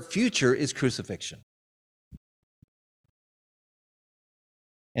 your future is crucifixion.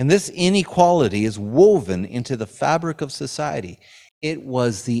 And this inequality is woven into the fabric of society. It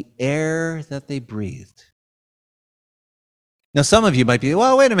was the air that they breathed. Now, some of you might be,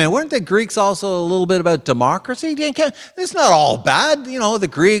 well, wait a minute, weren't the Greeks also a little bit about democracy? It's not all bad, the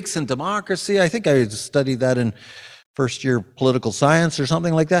Greeks and democracy. I think I studied that in first year political science or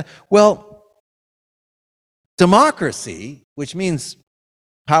something like that? Well, democracy, which means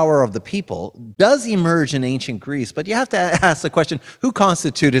power of the people, does emerge in ancient Greece, but you have to ask the question, who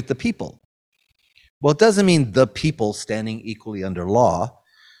constituted the people? Well, it doesn't mean the people standing equally under law.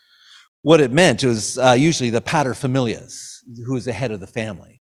 What it meant was usually the paterfamilias, who was the head of the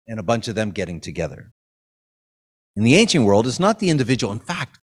family, and a bunch of them getting together. In the ancient world, it's not the individual. In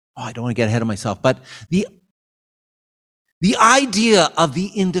fact, I don't want to get ahead of myself, but the idea of the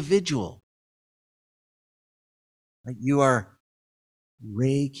individual. Like, you are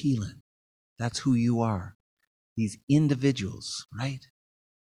Ray Keelan. That's who you are. These individuals, right?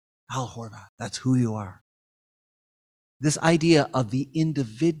 Al Horvath, that's who you are. This idea of the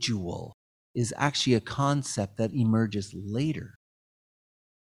individual is actually a concept that emerges later.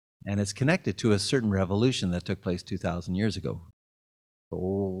 And it's connected to a certain revolution that took place 2,000 years ago.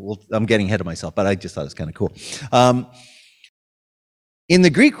 I'm getting ahead of myself, but I just thought it was kind of cool. In the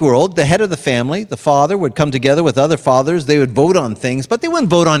Greek world, the head of the family, the father, would come together with other fathers. They would vote on things, but they wouldn't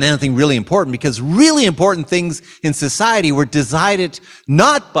vote on anything really important, because really important things in society were decided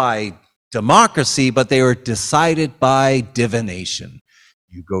not by democracy, but they were decided by divination.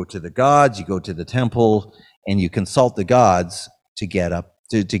 You go to the gods, you go to the temple, and you consult the gods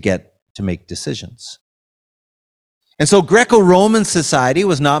to make decisions. And so Greco-Roman society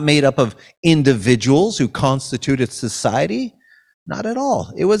was not made up of individuals who constituted society. Not at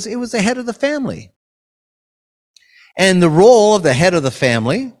all. It was the head of the family. And the role of the head of the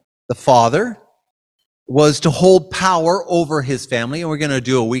family, the father, was to hold power over his family. And we're going to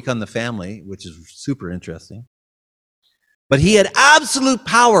do a week on the family, which is super interesting. But he had absolute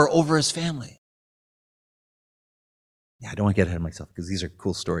power over his family. Yeah, I don't want to get ahead of myself because these are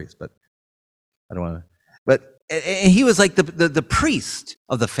cool stories, but I don't want to. But and he was like the priest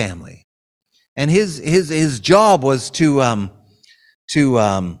of the family. And his job was to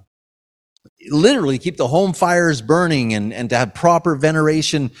literally keep the home fires burning and to have proper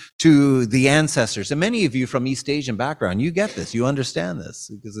veneration to the ancestors. And many of you from East Asian background, you get this, you understand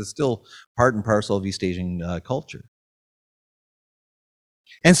this, because it's still part and parcel of East Asian culture.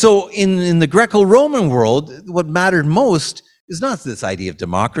 And so in the Greco-Roman world, what mattered most is not this idea of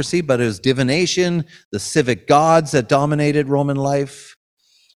democracy, but it was divination, the civic gods that dominated Roman life.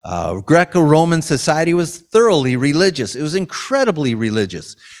 Greco-Roman society was thoroughly religious. It was incredibly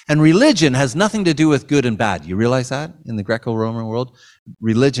religious. And religion has nothing to do with good and bad. You realize that in the Greco-Roman world?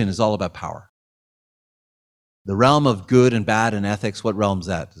 Religion is all about power. The realm of good and bad and ethics, what realm is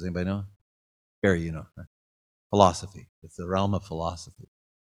that? Does anybody know? Barry, you know. Philosophy. It's the realm of philosophy.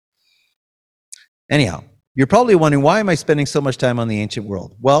 Anyhow, you're probably wondering, why am I spending so much time on the ancient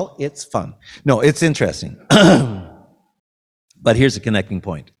world? Well, it's fun. No, it's interesting. But here's a connecting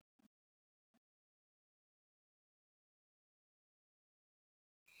point.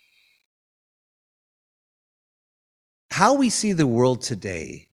 How we see the world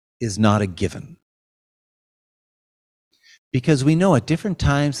today is not a given. Because we know at different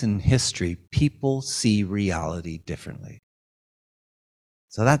times in history, people see reality differently.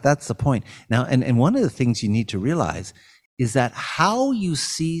 So that's the point. Now, and one of the things you need to realize is that how you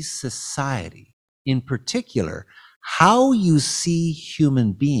see society, in particular, how you see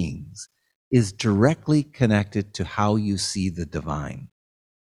human beings, is directly connected to how you see the divine.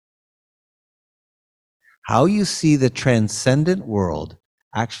 How you see the transcendent world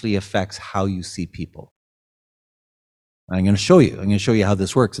actually affects how you see people. I'm going to show you. I'm going to show you how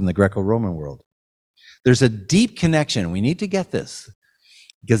this works in the Greco-Roman world. There's a deep connection. We need to get this,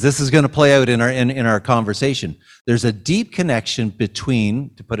 because this is going to play out in our conversation. There's a deep connection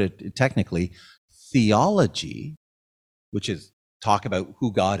between, to put it technically, theology, which is talk about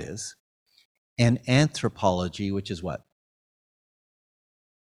who God is, and anthropology, which is what?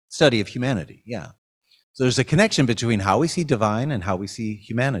 Study of humanity, yeah. So there's a connection between how we see divine and how we see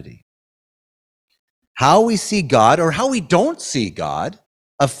humanity. How we see God, or how we don't see God,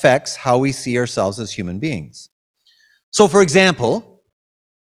 affects how we see ourselves as human beings. So, for example,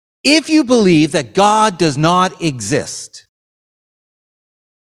 if you believe that God does not exist,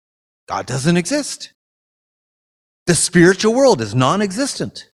 God doesn't exist. The spiritual world is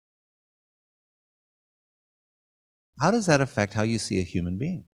non-existent. How does that affect how you see a human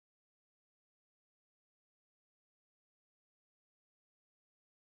being?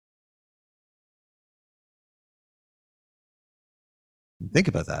 Think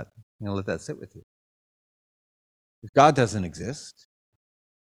about that. I'm going to let that sit with you. If God doesn't exist,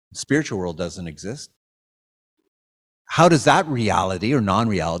 the spiritual world doesn't exist, how does that reality or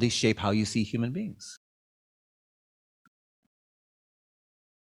non-reality shape how you see human beings?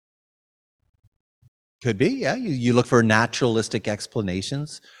 Could be, yeah. You look for naturalistic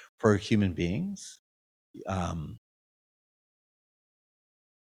explanations for human beings.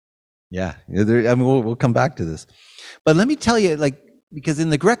 Yeah, we'll come back to this. But let me tell you, because in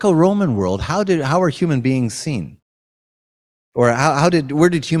the Greco-Roman world, how are human beings seen? Or where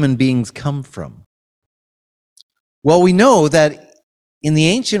did human beings come from? Well, we know that in the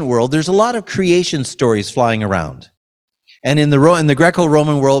ancient world, there's a lot of creation stories flying around. And in the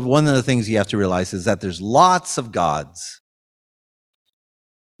Greco-Roman world, one of the things you have to realize is that there's lots of gods.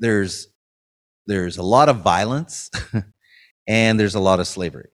 There's a lot of violence, and there's a lot of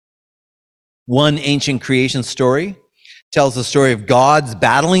slavery. One ancient creation story tells the story of gods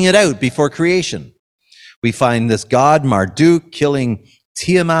battling it out before creation. We find this god Marduk killing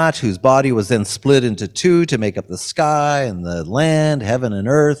Tiamat, whose body was then split into two to make up the sky and the land, heaven and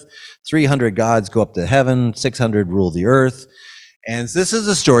earth. 300 gods go up to heaven, 600 rule the earth. And this is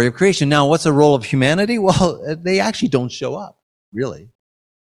the story of creation. Now, what's the role of humanity? Well, they actually don't show up, really.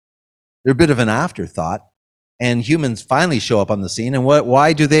 They're a bit of an afterthought. And humans finally show up on the scene. And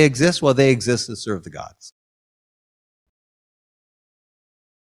why do they exist? Well, they exist to serve the gods.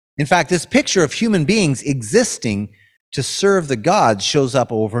 In fact, this picture of human beings existing to serve the gods shows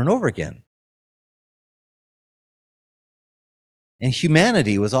up over and over again. And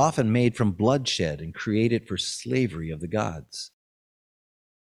humanity was often made from bloodshed and created for slavery of the gods.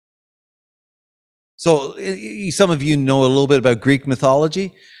 So some of you know a little bit about Greek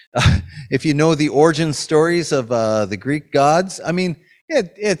mythology. If you know the origin stories of the Greek gods, I mean,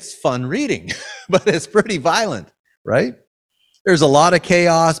 it's fun reading, but it's pretty violent, right? There's a lot of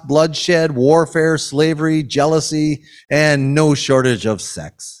chaos, bloodshed, warfare, slavery, jealousy, and no shortage of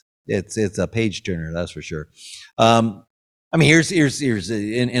sex. It's a page turner, that's for sure. I mean, here's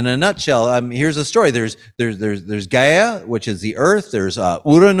in a nutshell. Here's a story. There's Gaia, which is the earth. There's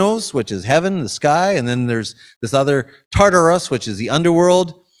Uranos, which is heaven, the sky, and then there's this other Tartarus, which is the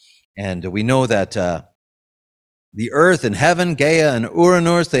underworld. And we know that the earth and heaven, Gaia and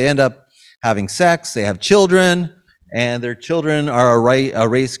Uranos, they end up having sex. They have children, and their children are a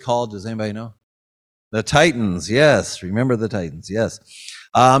race called, does anybody know? The Titans. Yes, remember the Titans. Yes,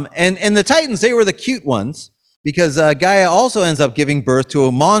 and the Titans, they were the cute ones, because Gaia also ends up giving birth to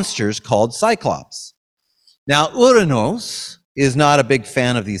monsters called Cyclops. Now, Uranos is not a big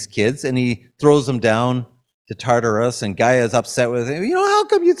fan of these kids, and he throws them down to Tartarus, and Gaia is upset with him. How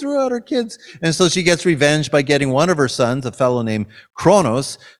come you threw out our kids? And so she gets revenge by getting one of her sons, a fellow named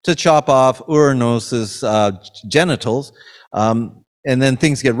Kronos, to chop off Uranos's genitals. And then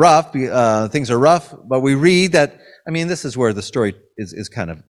things get rough. Things are rough, but we read that, this is where the story is kind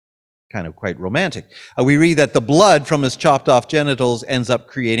of quite romantic. We read that the blood from his chopped off genitals ends up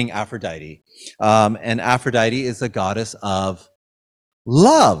creating Aphrodite. And Aphrodite is the goddess of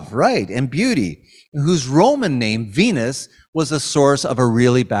love, right, and beauty, whose Roman name, Venus, was the source of a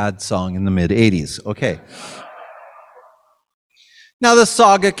really bad song in the mid-'80s. Okay. Now the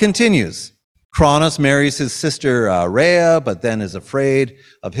saga continues. Kronos marries his sister Rhea, but then is afraid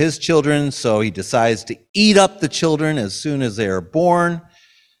of his children, so he decides to eat up the children as soon as they are born.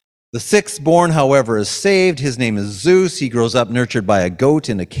 The sixth born, however, is saved. His name is Zeus. He grows up nurtured by a goat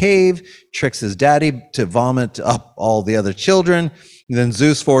in a cave, tricks his daddy to vomit up all the other children. And then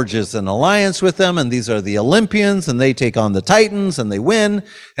Zeus forges an alliance with them, and these are the Olympians, and they take on the Titans, and they win.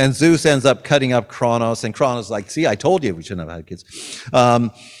 And Zeus ends up cutting up Kronos, and Kronos is like, see, I told you we shouldn't have had kids.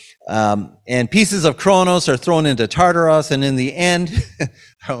 And pieces of Kronos are thrown into Tartarus, and in the end, I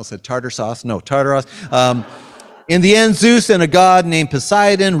almost said tartar sauce. No, Tartarus. In the end, Zeus and a god named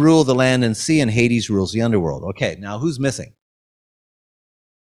Poseidon rule the land and sea, and Hades rules the underworld. Okay, now who's missing?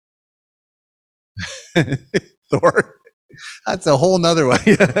 Thor. That's a whole nother one.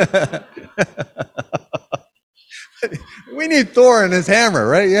 We need Thor and his hammer,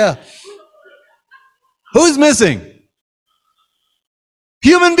 right? Yeah. Who's missing?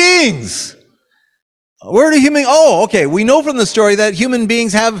 Human beings. Where do human? Oh, okay. We know from the story that human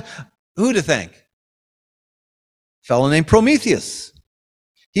beings have who to thank? A fellow named Prometheus.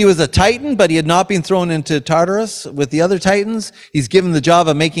 He was a Titan, but he had not been thrown into Tartarus with the other Titans. He's given the job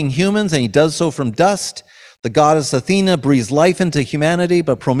of making humans, and he does so from dust. The goddess Athena breathes life into humanity,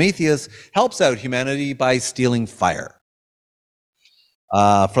 but Prometheus helps out humanity by stealing fire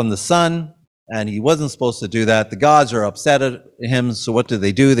from the sun, and he wasn't supposed to do that. The gods are upset at him, so what do?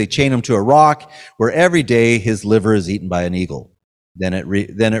 They chain him to a rock where every day his liver is eaten by an eagle. Then it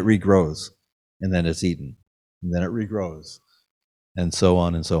regrows, and then it's eaten, and then it regrows, and so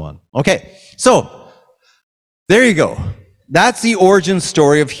on and so on. Okay, so there you go. That's the origin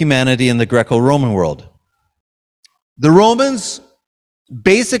story of humanity in the Greco-Roman world. The Romans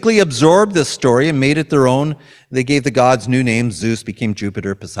basically absorbed this story and made it their own. They gave the gods new names. Zeus became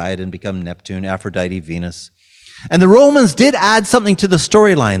Jupiter, Poseidon became Neptune, Aphrodite, Venus. And the Romans did add something to the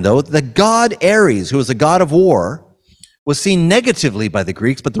storyline, though. The god Ares, who was a god of war, was seen negatively by the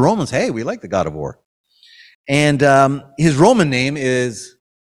Greeks, but the Romans, hey, we like the god of war. And his Roman name is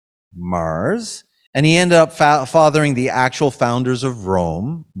Mars, and he ended up fathering the actual founders of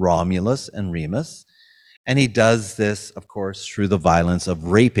Rome, Romulus and Remus. And he does this, of course, through the violence of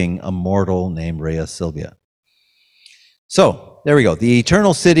raping a mortal named Rhea Silvia. So, there we go. The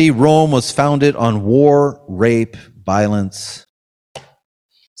eternal city, Rome, was founded on war, rape, violence.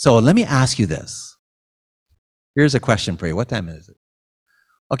 So let me ask you this. Here's a question for you. What time is it?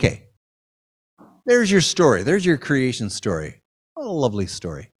 Okay. There's your story. There's your creation story. What a lovely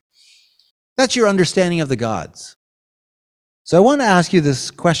story. That's your understanding of the gods. So I want to ask you this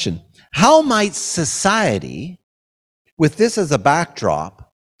question. How might society, with this as a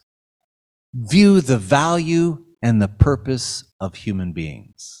backdrop, view the value and the purpose of human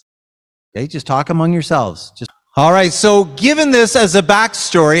beings? Okay, just talk among yourselves. All right, so given this as a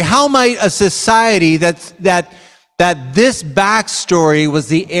backstory, how might a society that this backstory was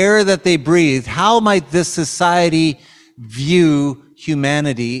the air that they breathed, how might this society view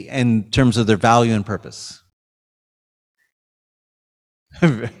humanity in terms of their value and purpose?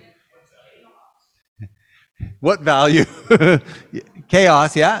 What value?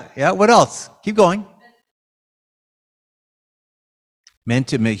 Chaos, yeah. What else? Keep going.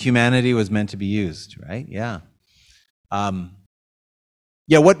 Humanity was meant to be used, right? Yeah.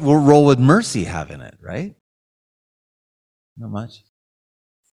 What role would mercy have in it, right? Not much.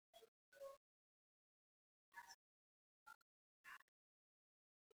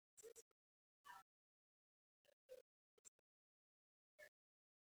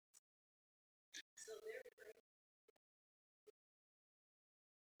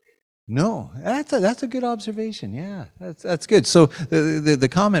 No, that's a good observation. Yeah, that's good. So the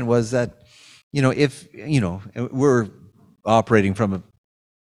comment was that, if we're operating from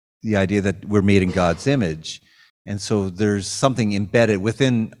the idea that we're made in God's image, and so there's something embedded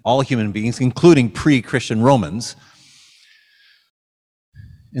within all human beings, including pre-Christian Romans.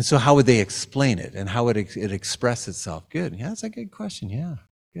 And so how would they explain it, and how would it express itself? Good. Yeah, that's a good question. Yeah,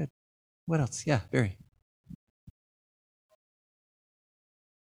 good. What else? Yeah, Barry.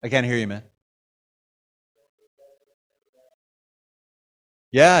 I can't hear you, man.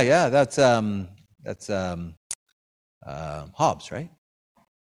 Yeah, that's Hobbes, right?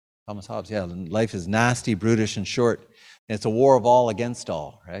 Thomas Hobbes. Yeah, life is nasty, brutish, and short. And it's a war of all against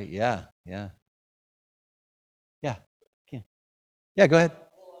all, right? Yeah. Yeah, go ahead.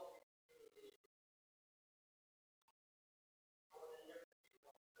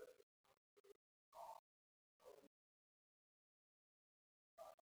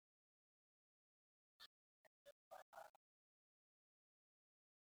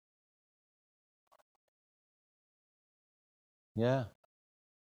 Yeah.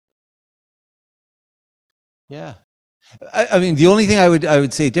 I mean, the only thing I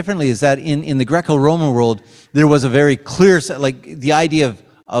would say differently is that in the Greco-Roman world, there was a very clear, like the idea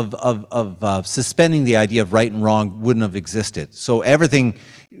of suspending the idea of right and wrong wouldn't have existed. So everything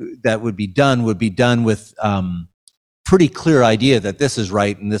that would be done with pretty clear idea that this is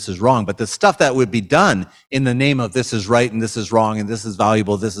right and this is wrong. But the stuff that would be done in the name of this is right and this is wrong and this is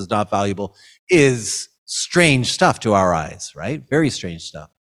valuable, this is not valuable, is strange stuff to our eyes, right? Very strange stuff.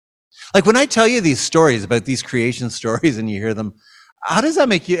 Like when I tell you these stories about these creation stories and you hear them, how does that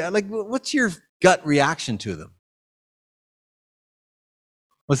make you, like, what's your gut reaction to them?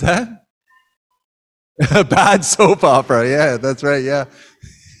 What's that? A bad soap opera. Yeah, that's right. Yeah,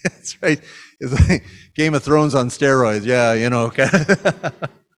 that's right. It's like Game of Thrones on steroids. Yeah, okay.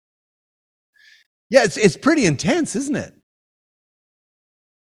 Yeah, it's pretty intense, isn't it?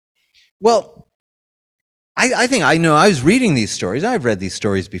 Well, I think I was reading these stories. I've read these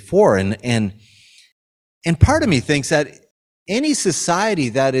stories before, and part of me thinks that any society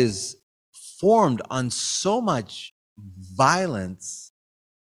that is formed on so much violence,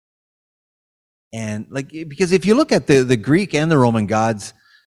 and because if you look at the Greek and the Roman gods,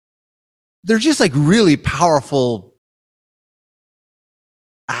 they're just like really powerful,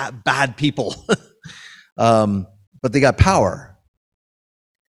 bad people, but they got power.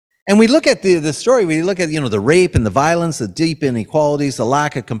 And we look at the story, we look at, the rape and the violence, the deep inequalities, the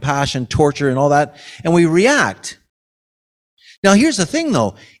lack of compassion, torture, and all that, and we react. Now, here's the thing,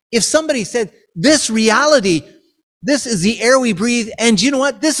 though. If somebody said, this reality, this is the air we breathe, and you know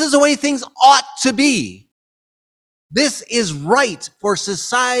what? This is the way things ought to be. This is right for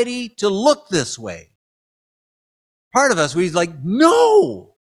society to look this way. part of us, we're like,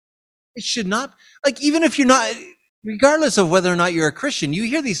 no, it should not. Like, even if you're not, regardless of whether or not you're a Christian, you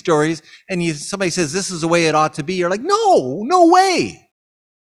hear these stories and somebody says, this is the way it ought to be. You're like, no way.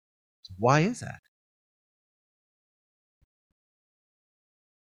 Why is that?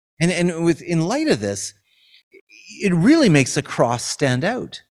 And in light of this, it really makes the cross stand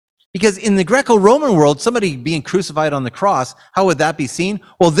out. Because in the Greco-Roman world, somebody being crucified on the cross, how would that be seen?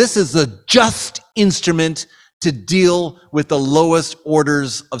 Well, this is a just instrument to deal with the lowest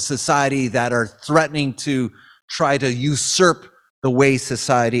orders of society that are threatening to try to usurp the way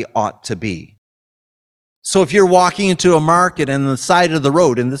society ought to be. So if you're walking into a market and the side of the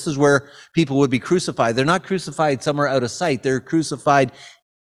road, and this is where people would be crucified, they're not crucified somewhere out of sight. They're crucified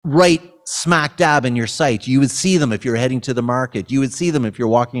right smack dab in your sight. You would see them if you're heading to the market. You would see them if you're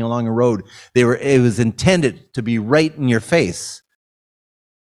walking along a road. It was intended to be right in your face.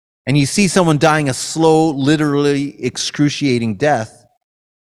 And you see someone dying a slow, literally excruciating death.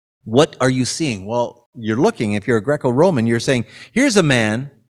 What are you seeing? Well, you're looking, if you're a Greco-Roman, you're saying, here's a man,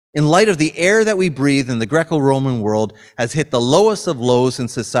 in light of the air that we breathe in the Greco-Roman world, has hit the lowest of lows in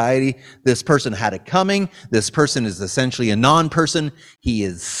society. This person had it coming. This person is essentially a non-person. He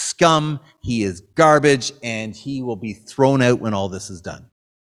is scum. He is garbage, and he will be thrown out when all this is done.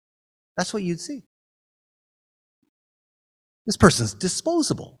 That's what you'd see. This person's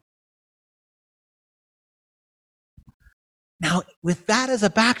disposable. Now, with that as a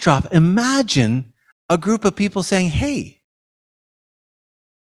backdrop, imagine a group of people saying, hey,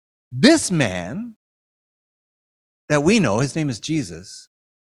 this man that we know, his name is Jesus,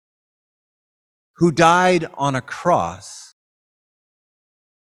 who died on a cross,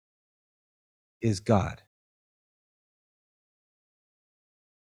 is God.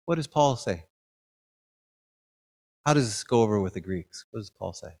 What does Paul say? How does this go over with the Greeks? What does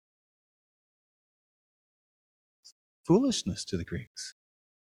Paul say? Foolishness to the Greeks.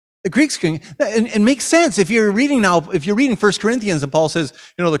 The Greeks can, and it makes sense if you're reading 1 Corinthians and Paul says,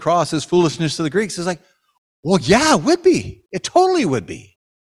 the cross is foolishness to the Greeks. It's like, well, yeah, it would be. It totally would be.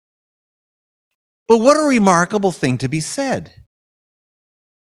 But what a remarkable thing to be said.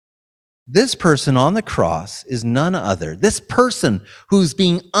 This person on the cross is none other. This person who's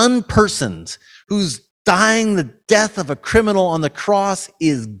being unpersoned, who's dying the death of a criminal on the cross,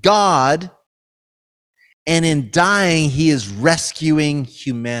 is God. And in dying, he is rescuing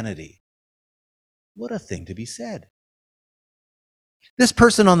humanity. What a thing to be said. This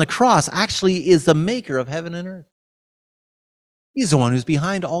person on the cross actually is the maker of heaven and earth. He's the one who's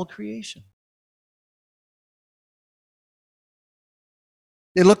behind all creation.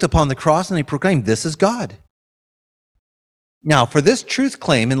 They looked upon the cross and they proclaimed, this is God. Now, for this truth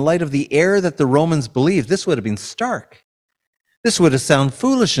claim, in light of the error that the Romans believed, this would have been stark. This would have sounded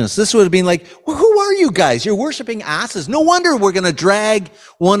foolishness. This would have been like, well, who are you guys? You're worshiping asses. No wonder we're going to drag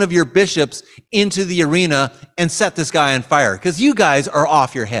one of your bishops into the arena and set this guy on fire, because you guys are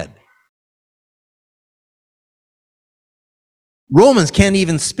off your head. Romans can't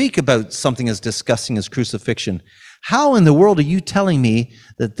even speak about something as disgusting as crucifixion. How in the world are you telling me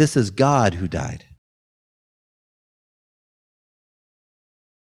that this is God who died?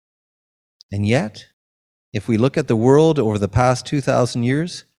 And yet, if we look at the world over the past 2,000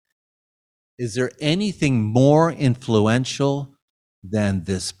 years, is there anything more influential than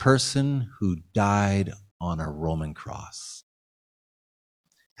this person who died on a Roman cross?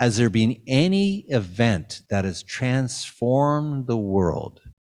 Has there been any event that has transformed the world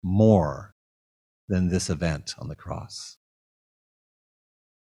more than this event on the cross?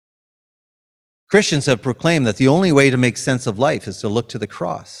 Christians have proclaimed that the only way to make sense of life is to look to the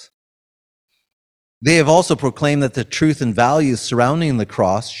cross. They have also proclaimed that the truth and values surrounding the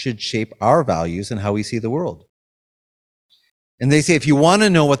cross should shape our values and how we see the world. And they say, if you want to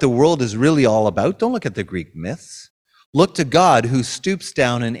know what the world is really all about, don't look at the Greek myths. Look to God, who stoops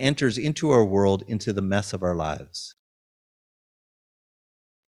down and enters into our world, into the mess of our lives.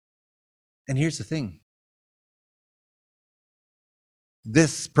 And here's the thing.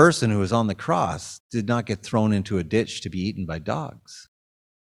 This person who was on the cross did not get thrown into a ditch to be eaten by dogs.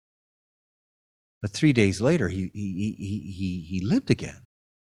 But 3 days later, he lived again.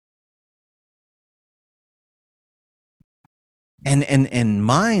 And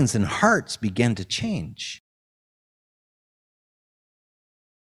minds and hearts began to change.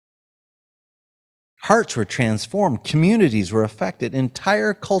 Hearts were transformed. Communities were affected.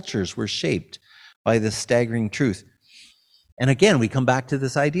 Entire cultures were shaped by this staggering truth. And again, we come back to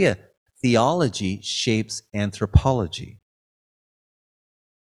this idea. Theology shapes anthropology.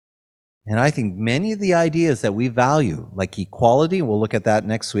 And I think many of the ideas that we value, like equality, we'll look at that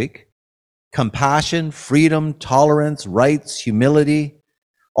next week, compassion, freedom, tolerance, rights, humility.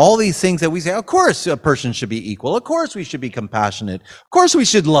 All these things that we say, of course a person should be equal. Of course we should be compassionate. Of course we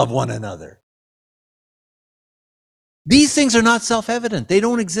should love one another. These things are not self-evident. They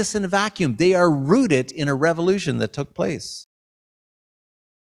don't exist in a vacuum. They are rooted in a revolution that took place.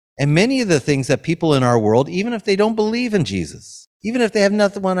 And many of the things that people in our world, even if they don't believe in Jesus, even if they have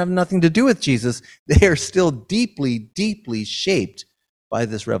nothing to do with Jesus, they are still deeply, deeply shaped by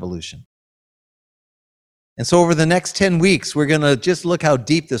this revolution. And so over the next 10 weeks, we're going to just look how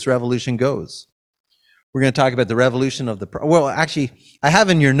deep this revolution goes. We're going to talk about the revolution of actually, I have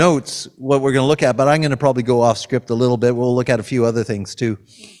in your notes what we're going to look at, but I'm going to probably go off script a little bit. We'll look at a few other things too.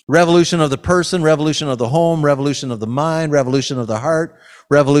 Revolution of the person, revolution of the home, revolution of the mind, revolution of the heart,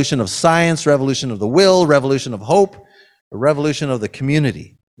 revolution of science, revolution of the will, revolution of hope, a revolution of the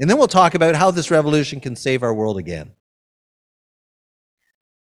community. And then we'll talk about how this revolution can save our world again.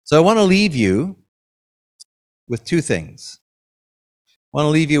 So I want to leave you with two things. I want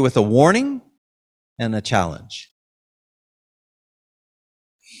to leave you with a warning and a challenge.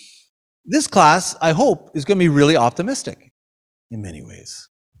 This class, I hope, is going to be really optimistic in many ways.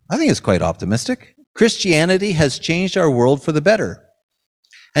 I think it's quite optimistic. Christianity has changed our world for the better.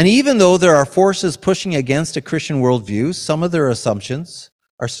 And even though there are forces pushing against a Christian worldview, some of their assumptions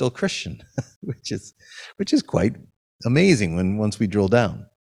are still Christian, which is quite amazing once we drill down.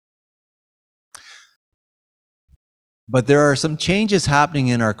 But there are some changes happening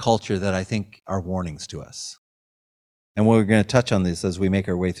in our culture that I think are warnings to us. And we're going to touch on this as we make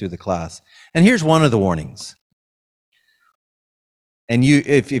our way through the class. And here's one of the warnings. And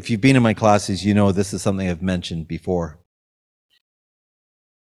if you've been in my classes, you know this is something I've mentioned before.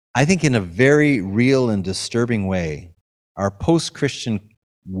 I think in a very real and disturbing way, our post-Christian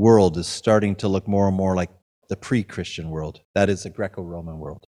world is starting to look more and more like the pre-Christian world. That is the Greco-Roman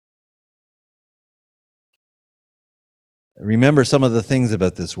world. Remember some of the things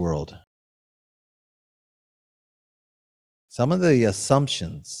about this world. Some of the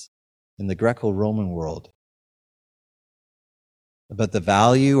assumptions in the Greco-Roman world about the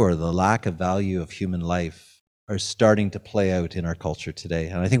value or the lack of value of human life are starting to play out in our culture today.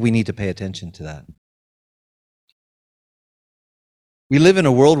 And I think we need to pay attention to that. We live in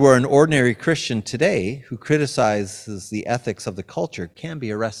a world where an ordinary Christian today who criticizes the ethics of the culture can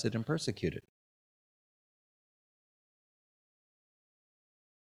be arrested and persecuted.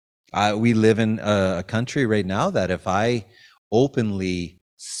 We live in a country right now that if I openly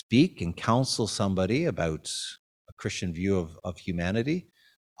speak and counsel somebody about a Christian view of humanity,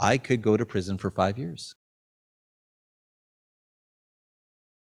 I could go to prison for 5 years.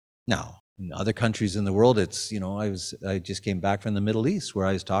 Now, in other countries in the world, it's, I just came back from the Middle East where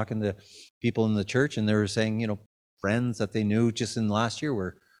I was talking to people in the church and they were saying, friends that they knew just in the last year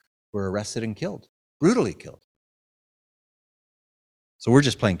were arrested and killed, brutally killed. So we're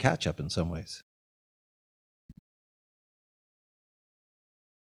just playing catch up in some ways.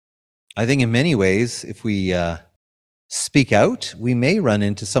 I think in many ways, if we speak out, we may run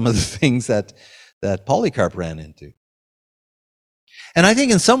into some of the things that Polycarp ran into. And I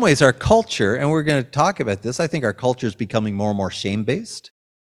think in some ways our culture, and we're going to talk about this, I think our culture is becoming more and more shame-based.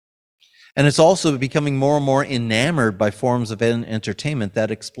 And it's also becoming more and more enamored by forms of entertainment that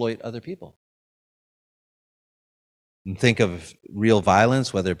exploit other people. And think of real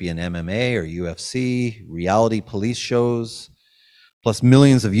violence, whether it be in MMA or UFC, reality police shows, plus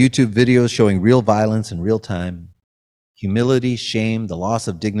millions of YouTube videos showing real violence in real time. Humility, shame, the loss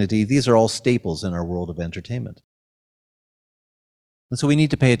of dignity, these are all staples in our world of entertainment. And so we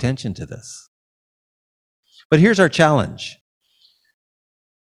need to pay attention to this. But here's our challenge.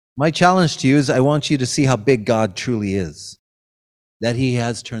 My challenge to you is I want you to see how big God truly is. That He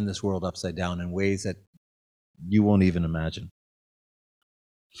has turned this world upside down in ways that you won't even imagine.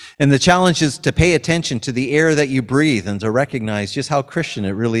 And the challenge is to pay attention to the air that you breathe and to recognize just how Christian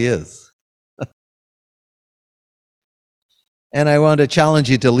it really is. And I want to challenge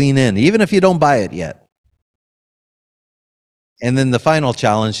you to lean in, even if you don't buy it yet. And then the final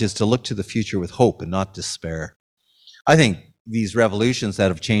challenge is to look to the future with hope and not despair. I think these revolutions that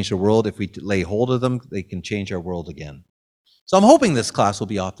have changed the world, if we lay hold of them, they can change our world again. So I'm hoping this class will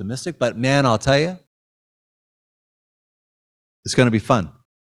be optimistic, but man, I'll tell you, it's going to be fun.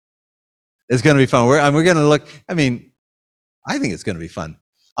 It's going to be fun. We're going to look, I think it's going to be fun.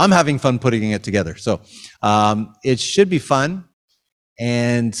 I'm having fun putting it together. So it should be fun.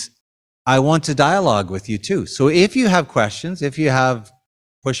 And I want to dialogue with you too. So if you have questions, if you have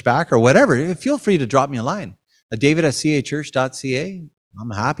pushback or whatever, feel free to drop me a line. David@cachurch.ca.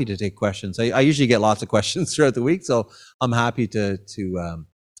 I'm happy to take questions. I usually get lots of questions throughout the week, so I'm happy to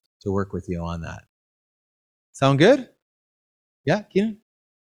to work with you on that. Sound good? Yeah, Keenan?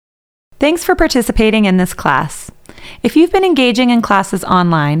 Thanks for participating in this class. If you've been engaging in classes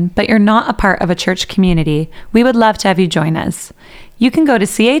online, but you're not a part of a church community, we would love to have you join us. You can go to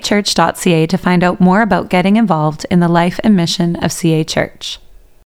cachurch.ca to find out more about getting involved in the life and mission of CA Church.